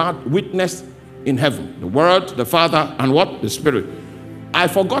scripture about witness in heaven. The Word, the Father, and what? The Spirit. I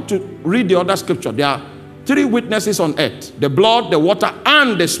forgot to read the other scripture. There are 3 witnesses on earth: the blood, the water,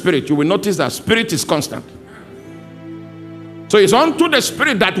 and the Spirit. You will notice that Spirit is constant. So it's unto the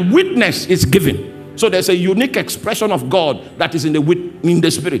Spirit that witness is given. So there's a unique expression of God that is in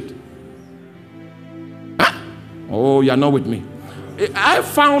the Spirit. Huh? Oh, you're not with me. I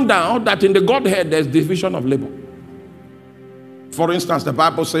found out that in the Godhead there's division of labor. For instance, the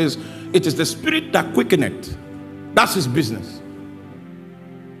Bible says it is the Spirit that quickeneth. That's his business.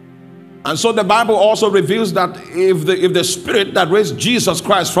 And so the Bible also reveals that if the Spirit that raised Jesus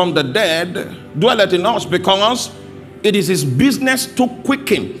Christ from the dead dwelleth in us, because it is his business to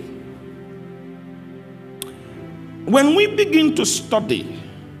quicken. When we begin to study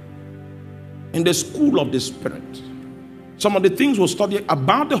in the school of the Spirit, some of the things we'll study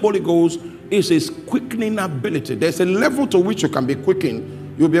about the Holy Ghost is his quickening ability. There's a level to which you can be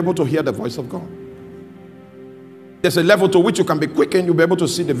quickened. You'll be able to hear the voice of God. There's a level to which you can be quickened. You'll be able to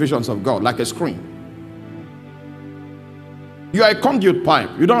see the visions of God like a screen. You are a conduit pipe.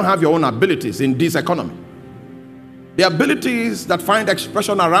 You don't have your own abilities in this economy. The abilities that find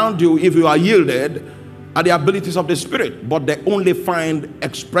expression around you, if you are yielded, are the abilities of the Spirit, but they only find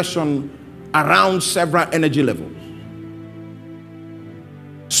expression around several energy levels.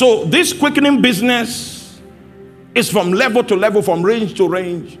 So this quickening business is from level to level, from range to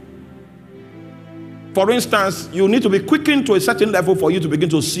range. For instance, you need to be quickened to a certain level for you to begin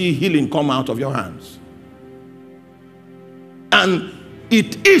to see healing come out of your hands. And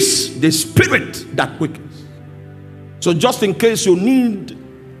it is the Spirit that quickens. So just in case you need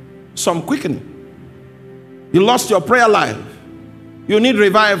some quickening, you lost your prayer life, you need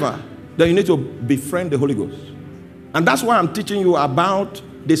revival, then you need to befriend the Holy Ghost. And that's why I'm teaching you about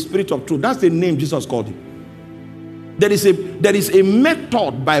the Spirit of truth. That's the name Jesus called him. There is a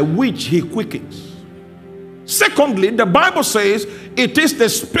method by which he quickens. Secondly, the Bible says it is the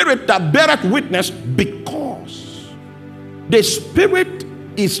Spirit that beareth witness, because the Spirit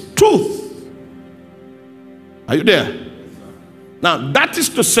is truth. Are you there? Now, that is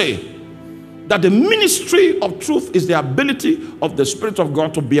to say that the ministry of truth is the ability of the Spirit of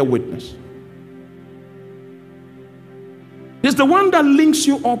God to bear witness. He's the one that links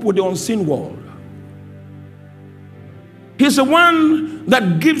you up with the unseen world. He's the one that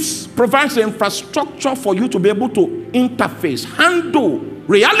provides the infrastructure for you to be able to interface, handle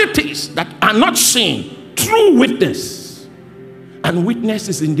realities that are not seen through witness. And witness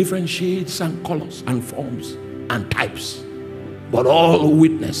is in different shades and colors and forms and types. But all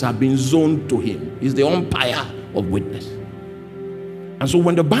witness have been zoned to him. He's the umpire of witness. And so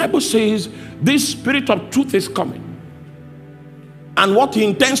when the Bible says this Spirit of truth is coming, and what he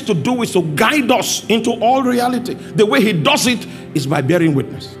intends to do is to guide us into all reality, the way he does it is by bearing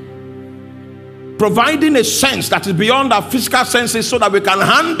witness. Providing a sense that is beyond our physical senses so that we can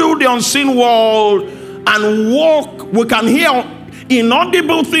handle the unseen world and walk. We can hear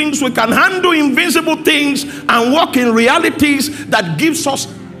inaudible things, we can handle invisible things and walk in realities that gives us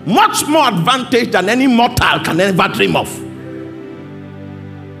much more advantage than any mortal can ever dream of.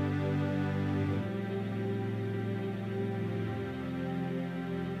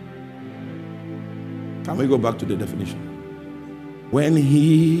 Can we go back to the definition? When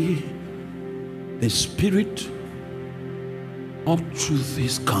the Spirit of truth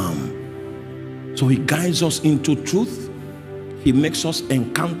is come, so he guides us into truth. He makes us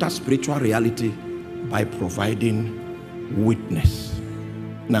encounter spiritual reality by providing witness.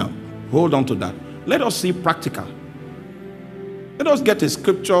 Now, hold on to that. Let us see practical. Let us get a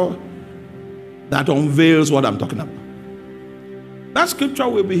scripture that unveils what I'm talking about. That scripture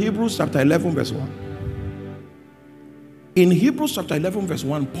will be Hebrews chapter 11 verse 1. In Hebrews chapter 11 verse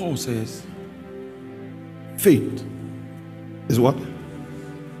 1, Paul says, faith is what?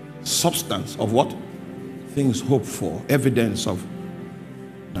 Substance of what? Things hoped for, evidence of.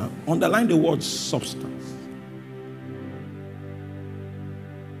 Now, underline the word substance.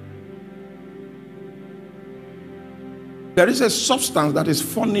 There is a substance that is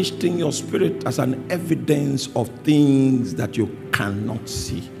furnished in your spirit as an evidence of things that you cannot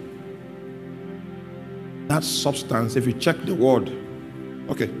see. That substance, if you check the word,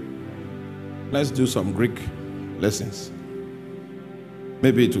 okay, let's do some Greek lessons.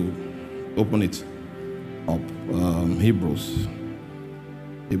 Maybe to open it up. Hebrews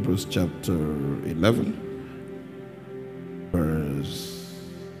chapter 11, verse.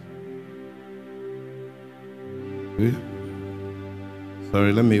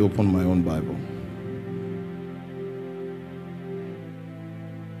 Sorry, let me open my own Bible.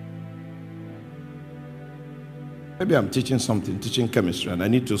 Maybe I'm teaching something, teaching chemistry, and I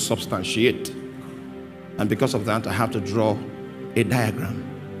need to substantiate. And because of that, I have to draw a diagram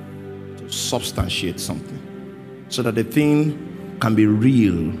to substantiate something so that the thing can be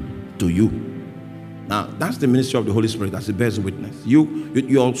real to you. Now, that's the ministry of the Holy Spirit as it bears witness.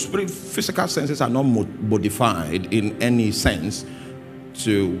 Your spirit, physical senses are not modified in any sense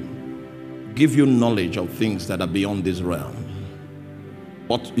to give you knowledge of things that are beyond this realm.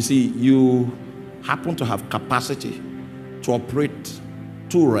 But you see, you happen to have capacity to operate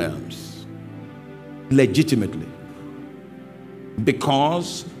two realms legitimately,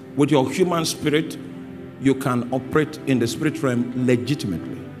 because with your human spirit you can operate in the spirit realm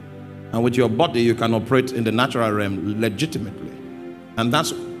legitimately, and with your body you can operate in the natural realm legitimately. And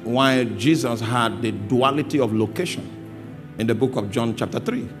that's why Jesus had the duality of location in the book of John chapter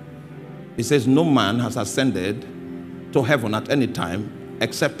 3. He says no man has ascended to heaven at any time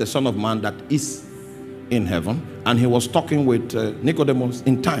except the Son of Man that is in heaven. And he was talking with Nicodemus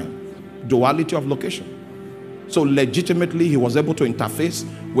in time. Duality of location. So legitimately he was able to interface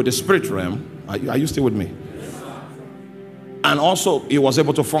with the spirit realm. Are you still with me? Yes, sir. And also he was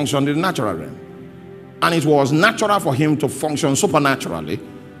able to function in the natural realm. And it was natural for him to function supernaturally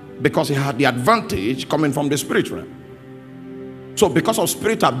because he had the advantage coming from the spirit realm. So because of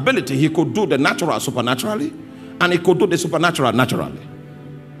spirit ability, he could do the natural supernaturally, and he could do the supernatural naturally.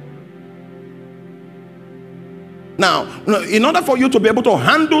 Now, in order for you to be able to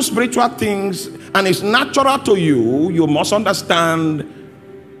handle spiritual things and it's natural to you, you must understand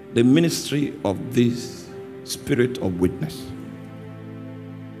the ministry of this spirit of witness.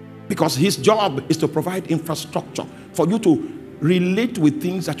 Because his job is to provide infrastructure for you to relate with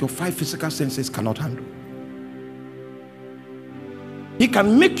things that your five physical senses cannot handle. He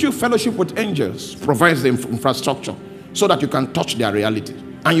can make you fellowship with angels, provides the infrastructure so that you can touch their reality.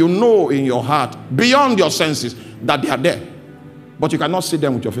 And you know in your heart, beyond your senses, that they are there. But you cannot see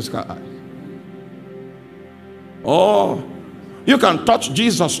them with your physical eyes. Oh, you can touch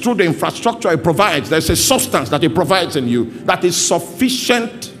Jesus through the infrastructure he provides. There's a substance that he provides in you that is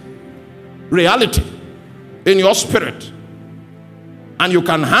sufficient reality in your spirit. And you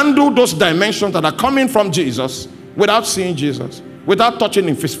can handle those dimensions that are coming from Jesus without seeing Jesus, without touching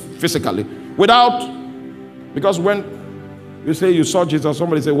him physically, because when you say you saw Jesus,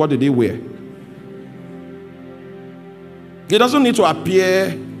 somebody say, what did he wear? He doesn't need to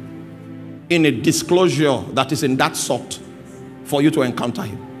appear in a disclosure that is in that sort for you to encounter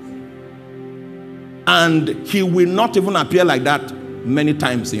him. And he will not even appear like that many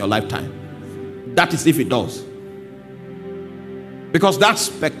times in your lifetime. That is if he does. Because that's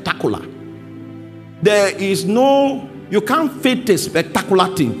spectacular. There is no You can't fit a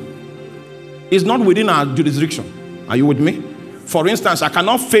spectacular thing. It's not within our jurisdiction. Are you with me? For instance, I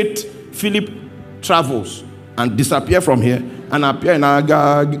cannot fit Philip travels and disappear from here and appear in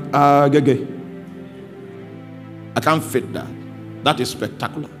Agage. I can't fit that. That is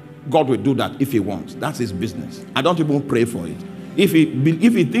spectacular. God will do that if he wants. That's his business. I don't even pray for it. If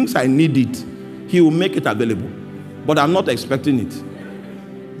he thinks I need it, he will make it available. But I'm not expecting it.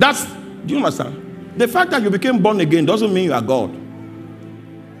 Do you understand? The fact that you became born again doesn't mean you are God.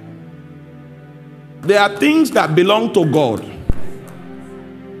 There are things that belong to God.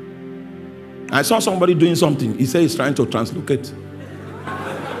 I saw somebody doing something. He said he's trying to translocate.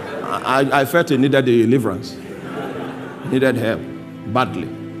 I felt he needed deliverance. Needed help badly.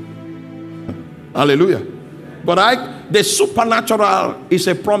 Hallelujah. But the supernatural is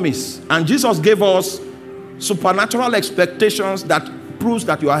a promise. And Jesus gave us supernatural expectations that proves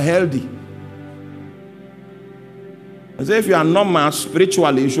that you are healthy. I say if you are normal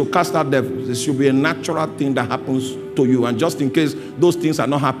spiritually, you should cast out devils. It should be a natural thing that happens to you. And just in case those things are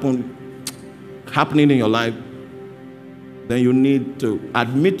not happening in your life, then you need to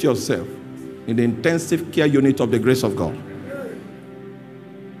admit yourself in the intensive care unit of the grace of God.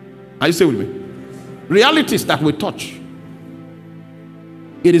 Are you still with me? Realities that we touch.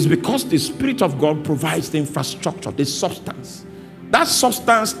 It is because the Spirit of God provides the infrastructure, the substance. That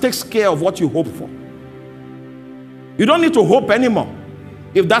substance takes care of what you hope for. You don't need to hope anymore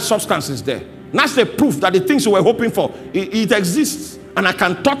if that substance is there. That's the proof that the things you were hoping for, it exists. And I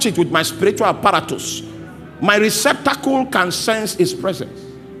can touch it with my spiritual apparatus. My receptacle can sense its presence.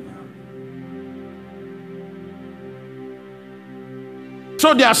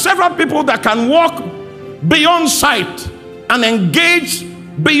 So there are several people that can walk beyond sight and engage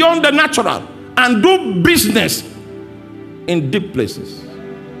beyond the natural and do business in deep places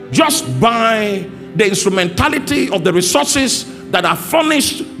just by the instrumentality of the resources that are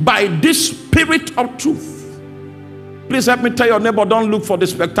furnished by this Spirit of truth. Please help me tell your neighbor, don't look for the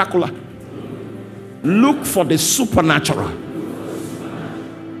spectacular. Look for the supernatural.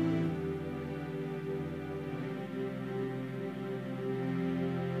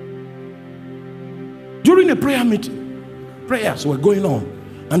 During a prayer meeting, prayers were going on.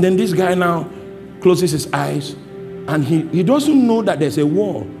 And then this guy now closes his eyes and he doesn't know that there's a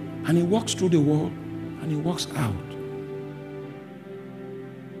wall. And he walks through the wall and he walks out.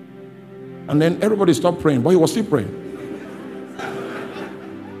 And then everybody stopped praying, but he was still praying.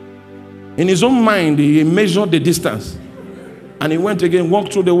 In his own mind, he measured the distance. And he went again,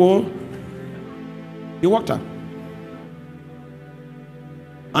 walked through the wall. He walked out.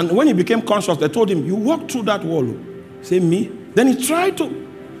 And when he became conscious, they told him, you walked through that wall. Say, me? Then he tried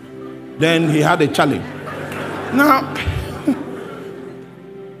to. Then he had a challenge. Now,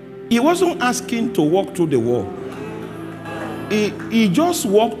 he wasn't asking to walk through the wall. He just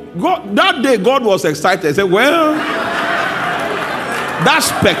walked. God, that day, God was excited. He said, well, that's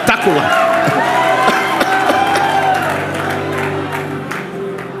spectacular.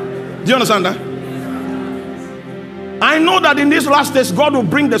 Do you understand that? I know that in these last days, God will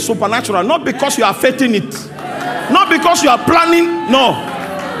bring the supernatural, not because you are faithing it, not because you are planning. No,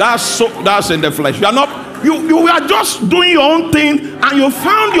 that's in the flesh. You are not. You are just doing your own thing, and you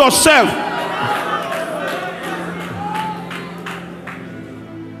found yourself.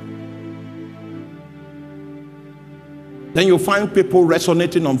 Then you find people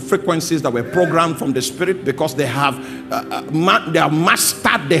resonating on frequencies that were programmed from the Spirit because they have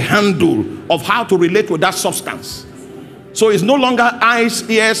mastered the handle of how to relate with that substance. So it's no longer eyes,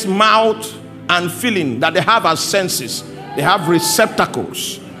 ears, mouth, and feeling that they have as senses. They have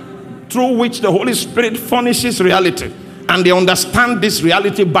receptacles through which the Holy Spirit furnishes reality. And they understand this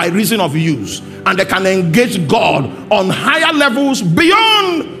reality by reason of use. And they can engage God on higher levels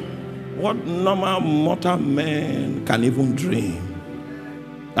beyond what normal mortal man can even dream.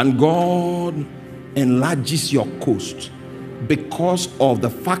 And God enlarges your coast because of the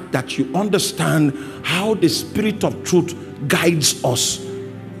fact that you understand how the Spirit of truth guides us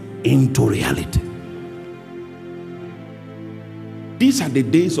into reality. These are the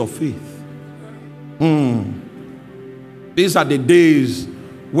days of faith. These are the days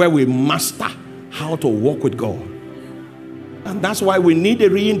where we master how to walk with God. And that's why we need a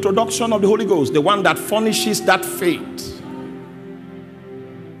reintroduction of the Holy Ghost, the one that furnishes that faith.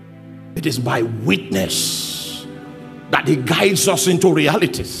 It is by witness that he guides us into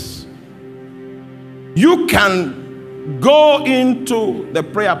realities. You can go into the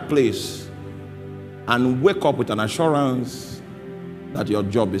prayer place and wake up with an assurance that your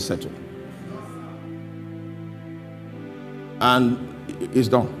job is settled. And it's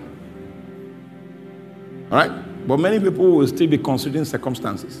done. All right? But many people will still be considering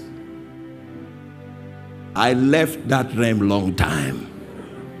circumstances. I left that realm long time.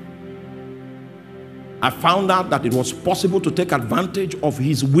 I found out that it was possible to take advantage of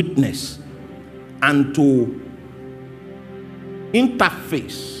his witness and to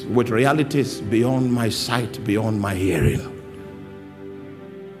interface with realities beyond my sight, beyond my hearing.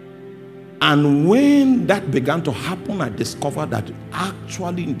 And when that began to happen, I discovered that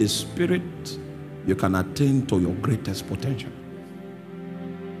actually in the spirit, you can attain to your greatest potential.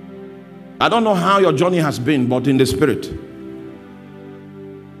 I don't know how your journey has been, but in the spirit,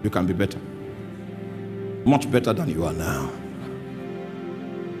 you can be better. Much better than you are now.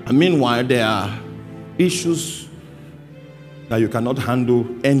 And meanwhile, there are issues that you cannot handle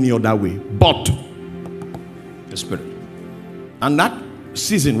any other way but the spirit. And that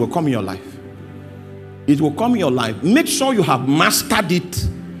season will come in your life. It will come in your life. Make sure you have mastered it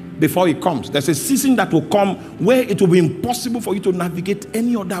before it comes. There's a season that will come where it will be impossible for you to navigate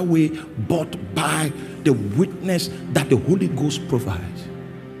any other way but by the witness that the Holy Ghost provides.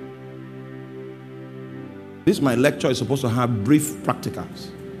 This my lecture is supposed to have brief practicals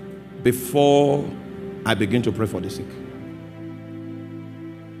before I begin to pray for the sick.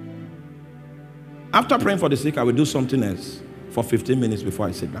 After praying for the sick, I will do something else for 15 minutes before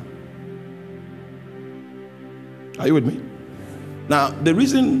I sit down. Are you with me? Now, the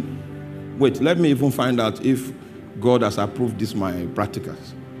reason, wait, let me even find out if God has approved this my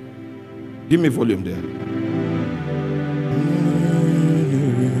practicals. Give me volume there.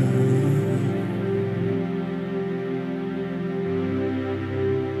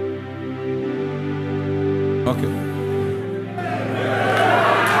 Okay.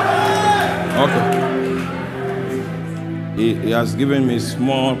 He has given me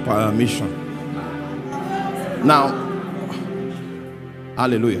small permission. Now,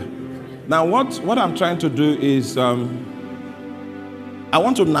 hallelujah. Now, what I'm trying to do is, I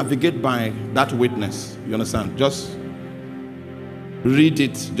want to navigate by that witness. You understand? Just read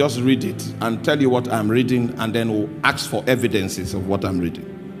it, and tell you what I'm reading, and then we'll ask for evidences of what I'm reading.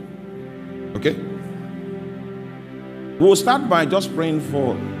 Okay? We'll start by just praying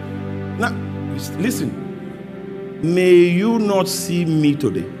for. Now, listen. May you not see me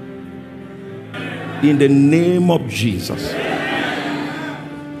today. In the name of Jesus.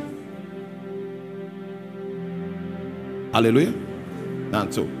 Hallelujah.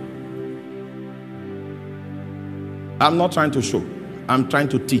 And so, I'm not trying to show. I'm trying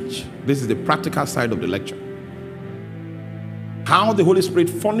to teach. This is the practical side of the lecture. How the Holy Spirit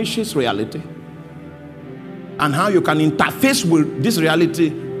furnishes reality and how you can interface with this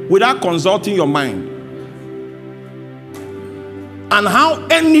reality without consulting your mind. And how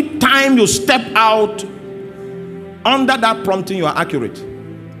any time you step out under that prompting, you are accurate.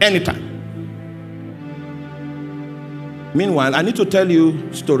 Anytime. Meanwhile, I need to tell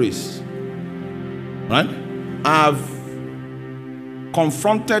you stories. Right? I've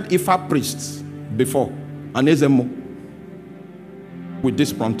confronted Ifa priests before, and Ezemo, with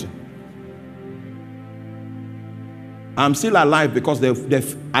this prompting. I'm still alive because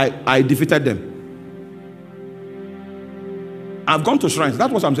I defeated them. I've gone to shrines.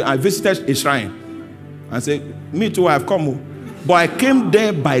 That's what I'm saying. I visited a shrine. I said, me too, I've come. But I came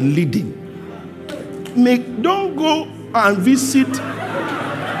there by leading. Don't go and visit.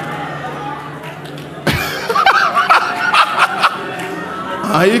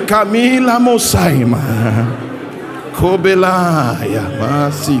 Ai Camila Mosaima. Kobelaya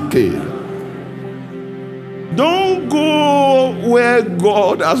Masike. Don't go where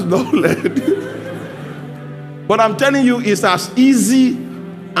God has not led you. But I'm telling you, it's as easy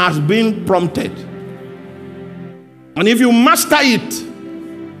as being prompted. And if you master it,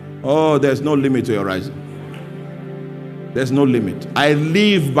 oh, there's no limit to your rising. There's no limit. I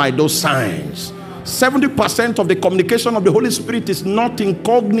live by those signs. 70% of the communication of the Holy Spirit is not in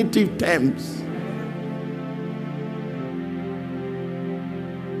cognitive terms.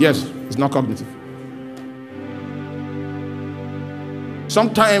 Yes, it's not cognitive.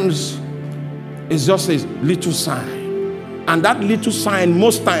 Sometimes it's just a little sign. And that little sign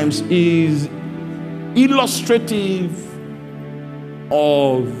most times is illustrative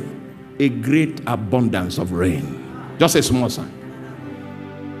of a great abundance of rain. Just a small sign.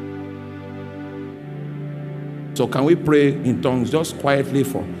 So can we pray in tongues just quietly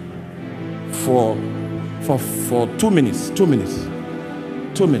for 2 minutes? 2 minutes.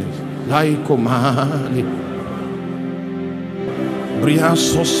 2 minutes. Laikomali. Bria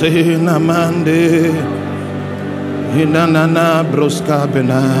sosena mande. Hinanana broska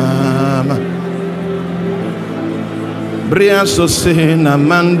benama. Bria sosena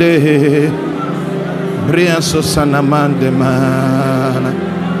mande. Briaso sanamande mana.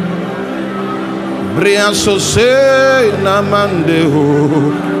 Briaso se namande ho.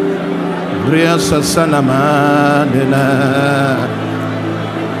 Briasa sanamande na.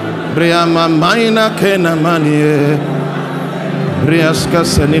 Briama maina kena manie. Briaska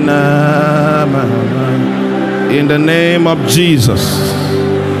sanina mama. In the name of Jesus.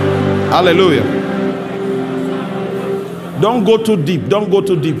 Hallelujah. Don't go too deep. Don't go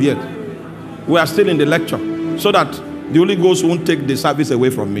too deep yet. We are still in the lecture, so that the Holy Ghost won't take the service away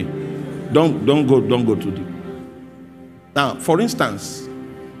from me. Don't go too deep. Now, for instance,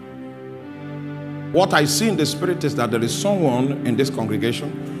 what I see in the spirit is that there is someone in this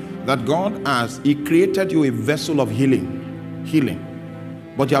congregation that God He created you a vessel of healing,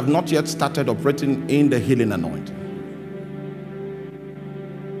 but you have not yet started operating in the healing anointing.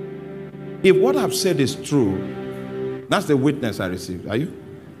 If what I've said is true, that's the witness I received. Are you?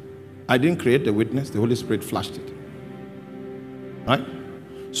 I didn't create the witness. The Holy Spirit flashed it. Right?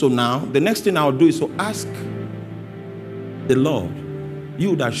 So now, the next thing I'll do is to ask the Lord,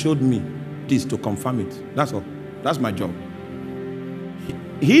 you that showed me this, to confirm it. That's all. That's my job.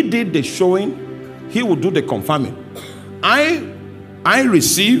 He did the showing. He will do the confirming. I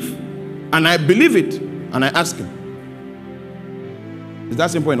receive and I believe it and I ask Him. Is that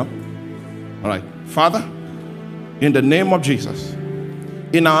simple enough? All right. Father, in the name of Jesus,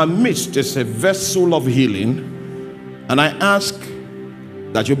 in our midst is a vessel of healing, and I ask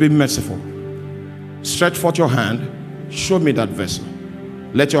that you be merciful. Stretch forth your hand. Show me that vessel.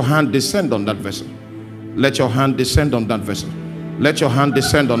 Let your hand descend on that vessel. Let your hand descend on that vessel. Let your hand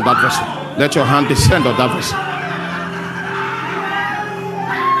descend on that vessel. Let your hand descend on that vessel.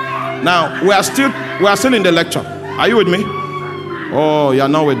 Now, we are still in the lecture. Are you with me? Oh, you are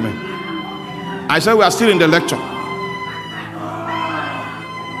not with me. I said we are still in the lecture.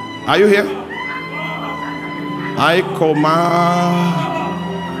 Are you here? I koma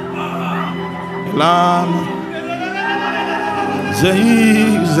lam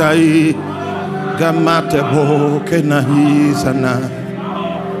zai gamate bo kenahi sana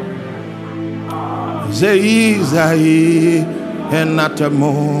zai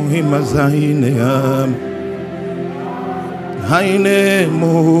enatamo himazaine haine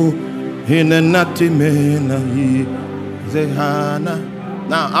mo hinenati zehana.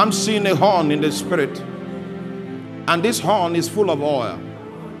 Now I'm seeing a horn in the spirit, and this horn is full of oil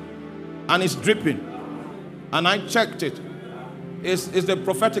and it's dripping, and I checked it. It's the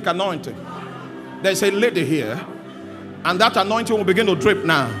prophetic anointing. There's a lady here, and that anointing will begin to drip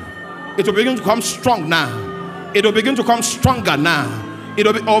now. It will begin to come strong now. It will begin to come stronger now. It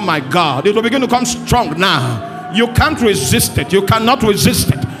will be, oh my God, it will begin to come strong now. You can't resist it. You cannot resist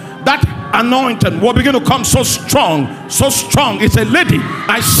it. That anointing will begin to come so strong, so strong. It's a lady.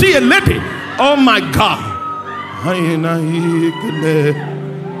 I see a lady. Oh my God.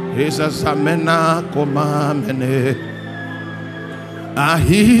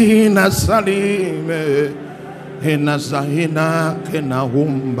 Ahina salime hina zahina kena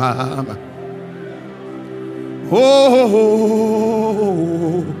humba.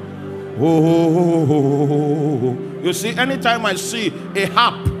 Oh. You see, anytime I see a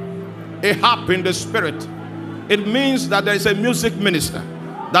harp in the spirit, it means that there is a music minister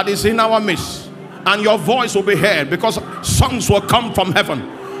that is in our midst, and your voice will be heard, because songs will come from heaven.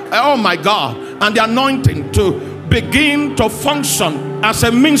 Oh my God. And the anointing to begin to function as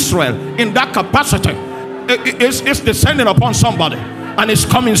a minstrel in that capacity is descending upon somebody, and it's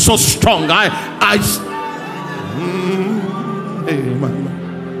coming so strong. Now,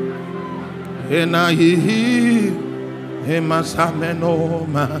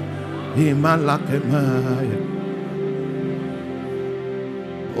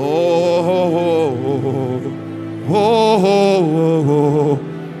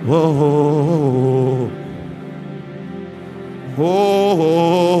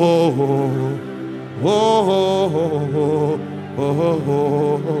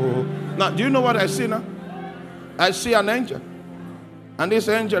 do you know what I see now? I see an angel, and this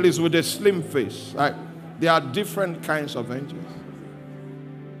angel is with a slim face. There are different kinds of angels,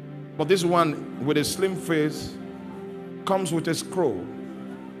 but this one with a slim face comes with a scroll.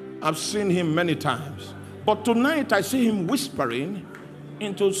 I've seen him many times, but tonight I see him whispering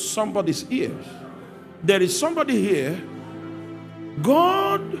into somebody's ears. There is somebody here.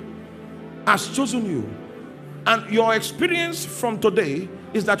 God has chosen you, and your experience from today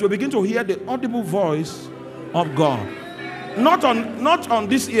is that you begin to hear the audible voice of God. Not on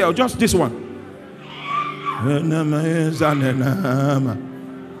this ear, just this one.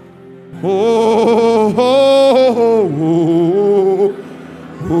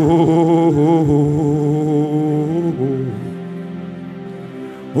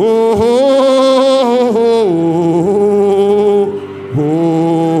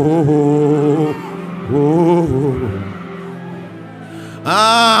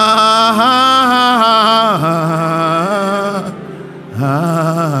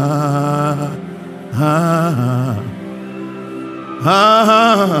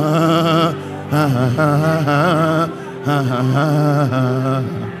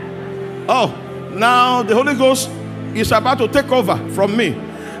 Oh, now the Holy Ghost is about to take over from me.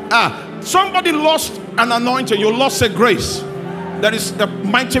 Somebody lost an anointing. You lost a grace. There is the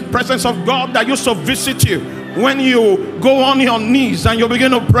mighty presence of God that used to visit you when you go on your knees and you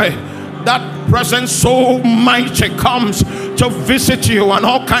begin to pray. That presence so mighty comes to visit you, and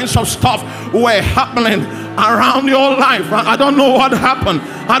all kinds of stuff were happening around your life. I don't know what happened.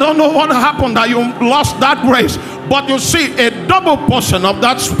 I don't know what happened that you lost that grace. But you see, a double portion of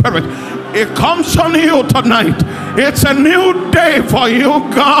that spirit, it comes on you tonight. It's a new day for you.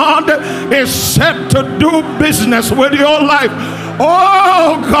 God is set to do business with your life.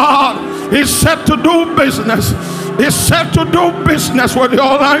 Oh, God is set to do business. He's set to do business with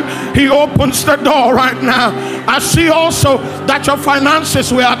your life. He opens the door right now. I see also that your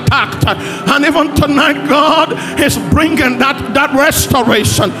finances were attacked, and even tonight God is bringing that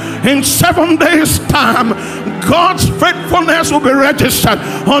restoration. In 7 days time, God's faithfulness will be registered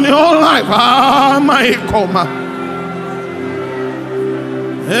on your life. My coma.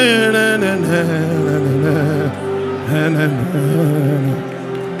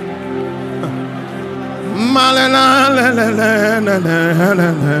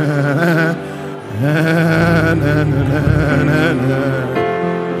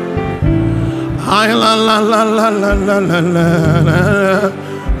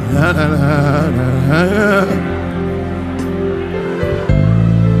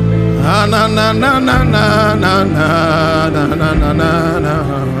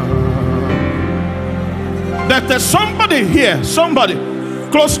 There's somebody here, somebody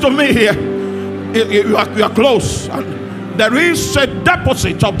close to me here. You are close, and there is a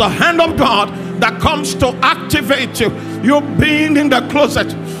deposit of the hand of God that comes to activate you. You've been in the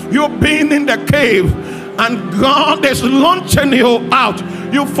closet, you've been in the cave, and God is launching you out.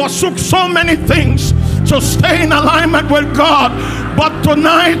 You forsook so many things to stay in alignment with God, but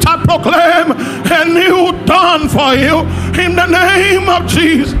tonight I proclaim a new dawn for you in the name of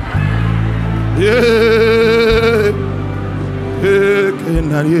Jesus.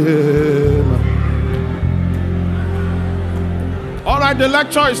 All right, the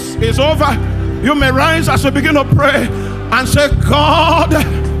lecture is over. You may rise as we begin to pray and say, God,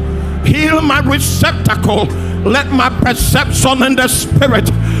 heal my receptacle. Let my perception in the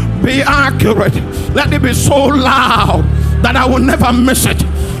spirit be accurate. Let it be so loud that I will never miss it.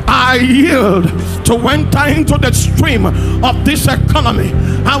 I yield to enter into the stream of this economy.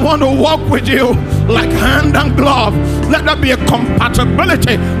 I want to walk with you like hand and glove. Let there be a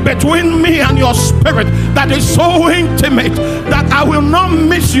compatibility between me and your spirit that is so intimate that I will not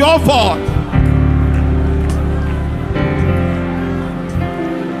miss your voice.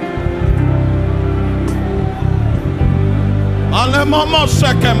 Alemomo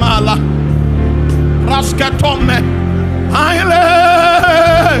sekemala rasketome aile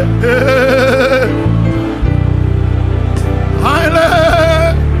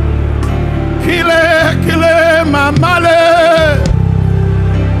kile mamale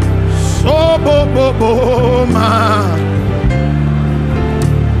sobobobo ma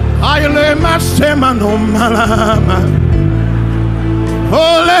aile masema no malama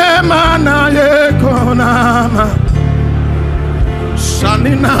ole mana ye konama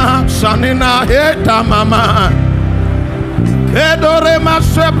sanina heta mama kedore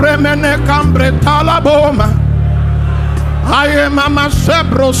masebre mene cambre talaboma aye mama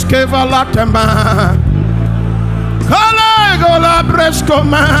sebros ke valatema kalego la bresco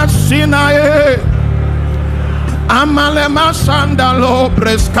masinae amale masandalo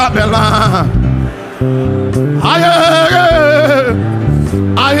brescabela aye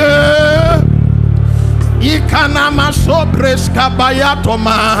ikanama sobres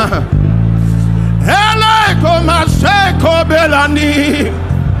kabayatoma ele koma seko belani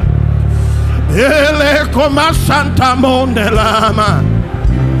ele koma santa mondelama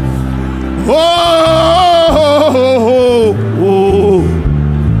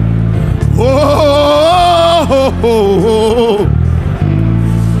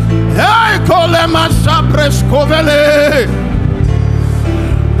hey kolema sabres kovele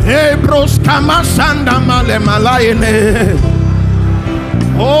Ebros kamasanda male malaine.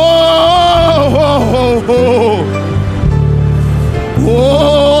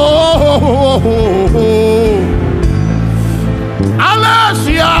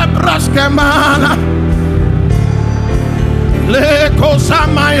 Alasia braskemana le cosa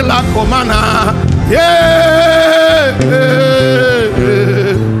mai la comana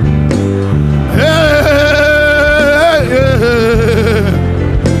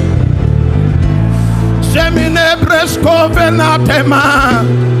semine bresco venatema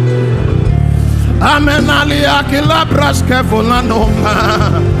amenalia che la braske volanoma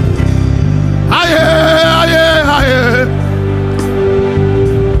aye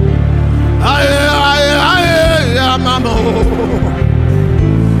mamo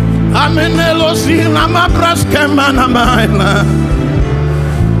amenelo sina ma braske manamaina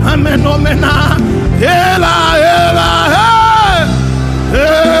amenomena ela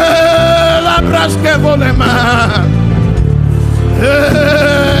la braske volema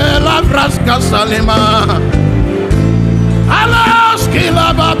la braska salima alas ki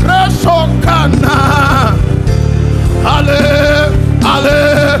la va preso kana ale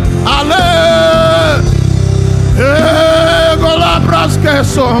gola braske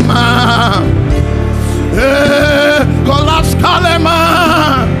soma gola skalema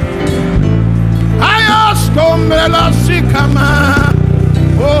ayas komela sikama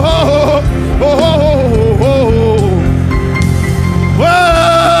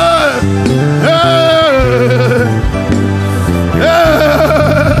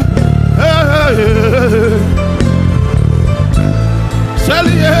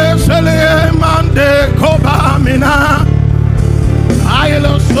Selie mande koba mina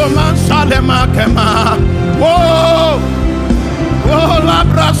ayelo soman salema kema la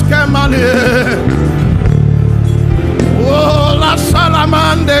braske mali la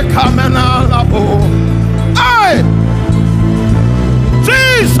salamande kamena labo ay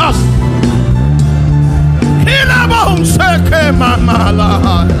Jesus kilabon seke mamala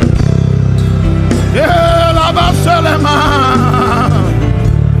la baselema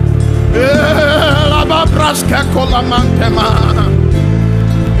la babraske kolamantema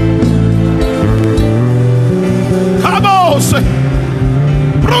kabos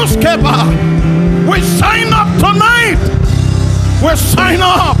bruskeba. We sign up tonight. We sign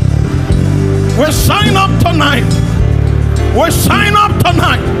up. We sign up tonight. We sign up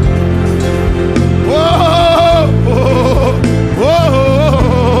tonight.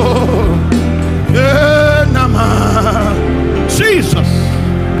 Yeah, nama Jesus.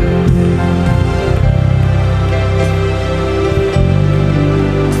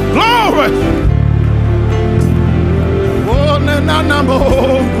 Glory. Oh, nana mo.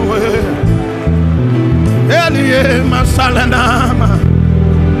 Elie masalanama.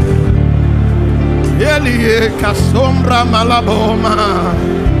 Elie kasombra malaboma.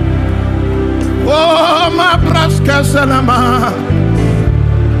 Oh, ma braska salama.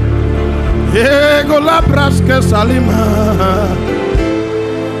 Ego la braska salima.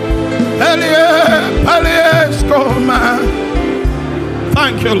 Elie skoma.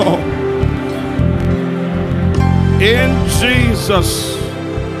 Thank you, Lord. In Jesus'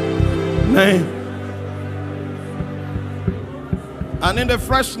 name. And in the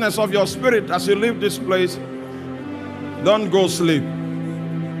freshness of your spirit as you leave this place, don't go sleep.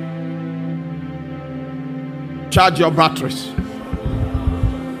 Charge your batteries.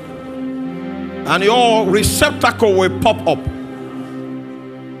 And your receptacle will pop up.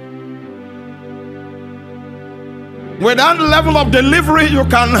 With that level of delivery, you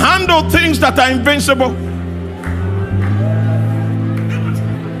can handle things that are invincible.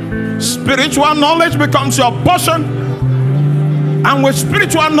 Spiritual knowledge becomes your portion. And with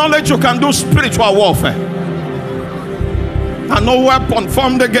spiritual knowledge, you can do spiritual warfare. And no weapon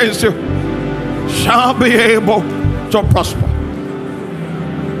formed against you shall be able to prosper.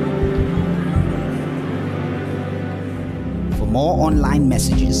 For more online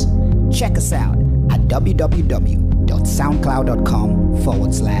messages, check us out at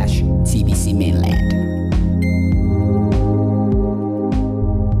www.soundcloud.com/TBC Mainland.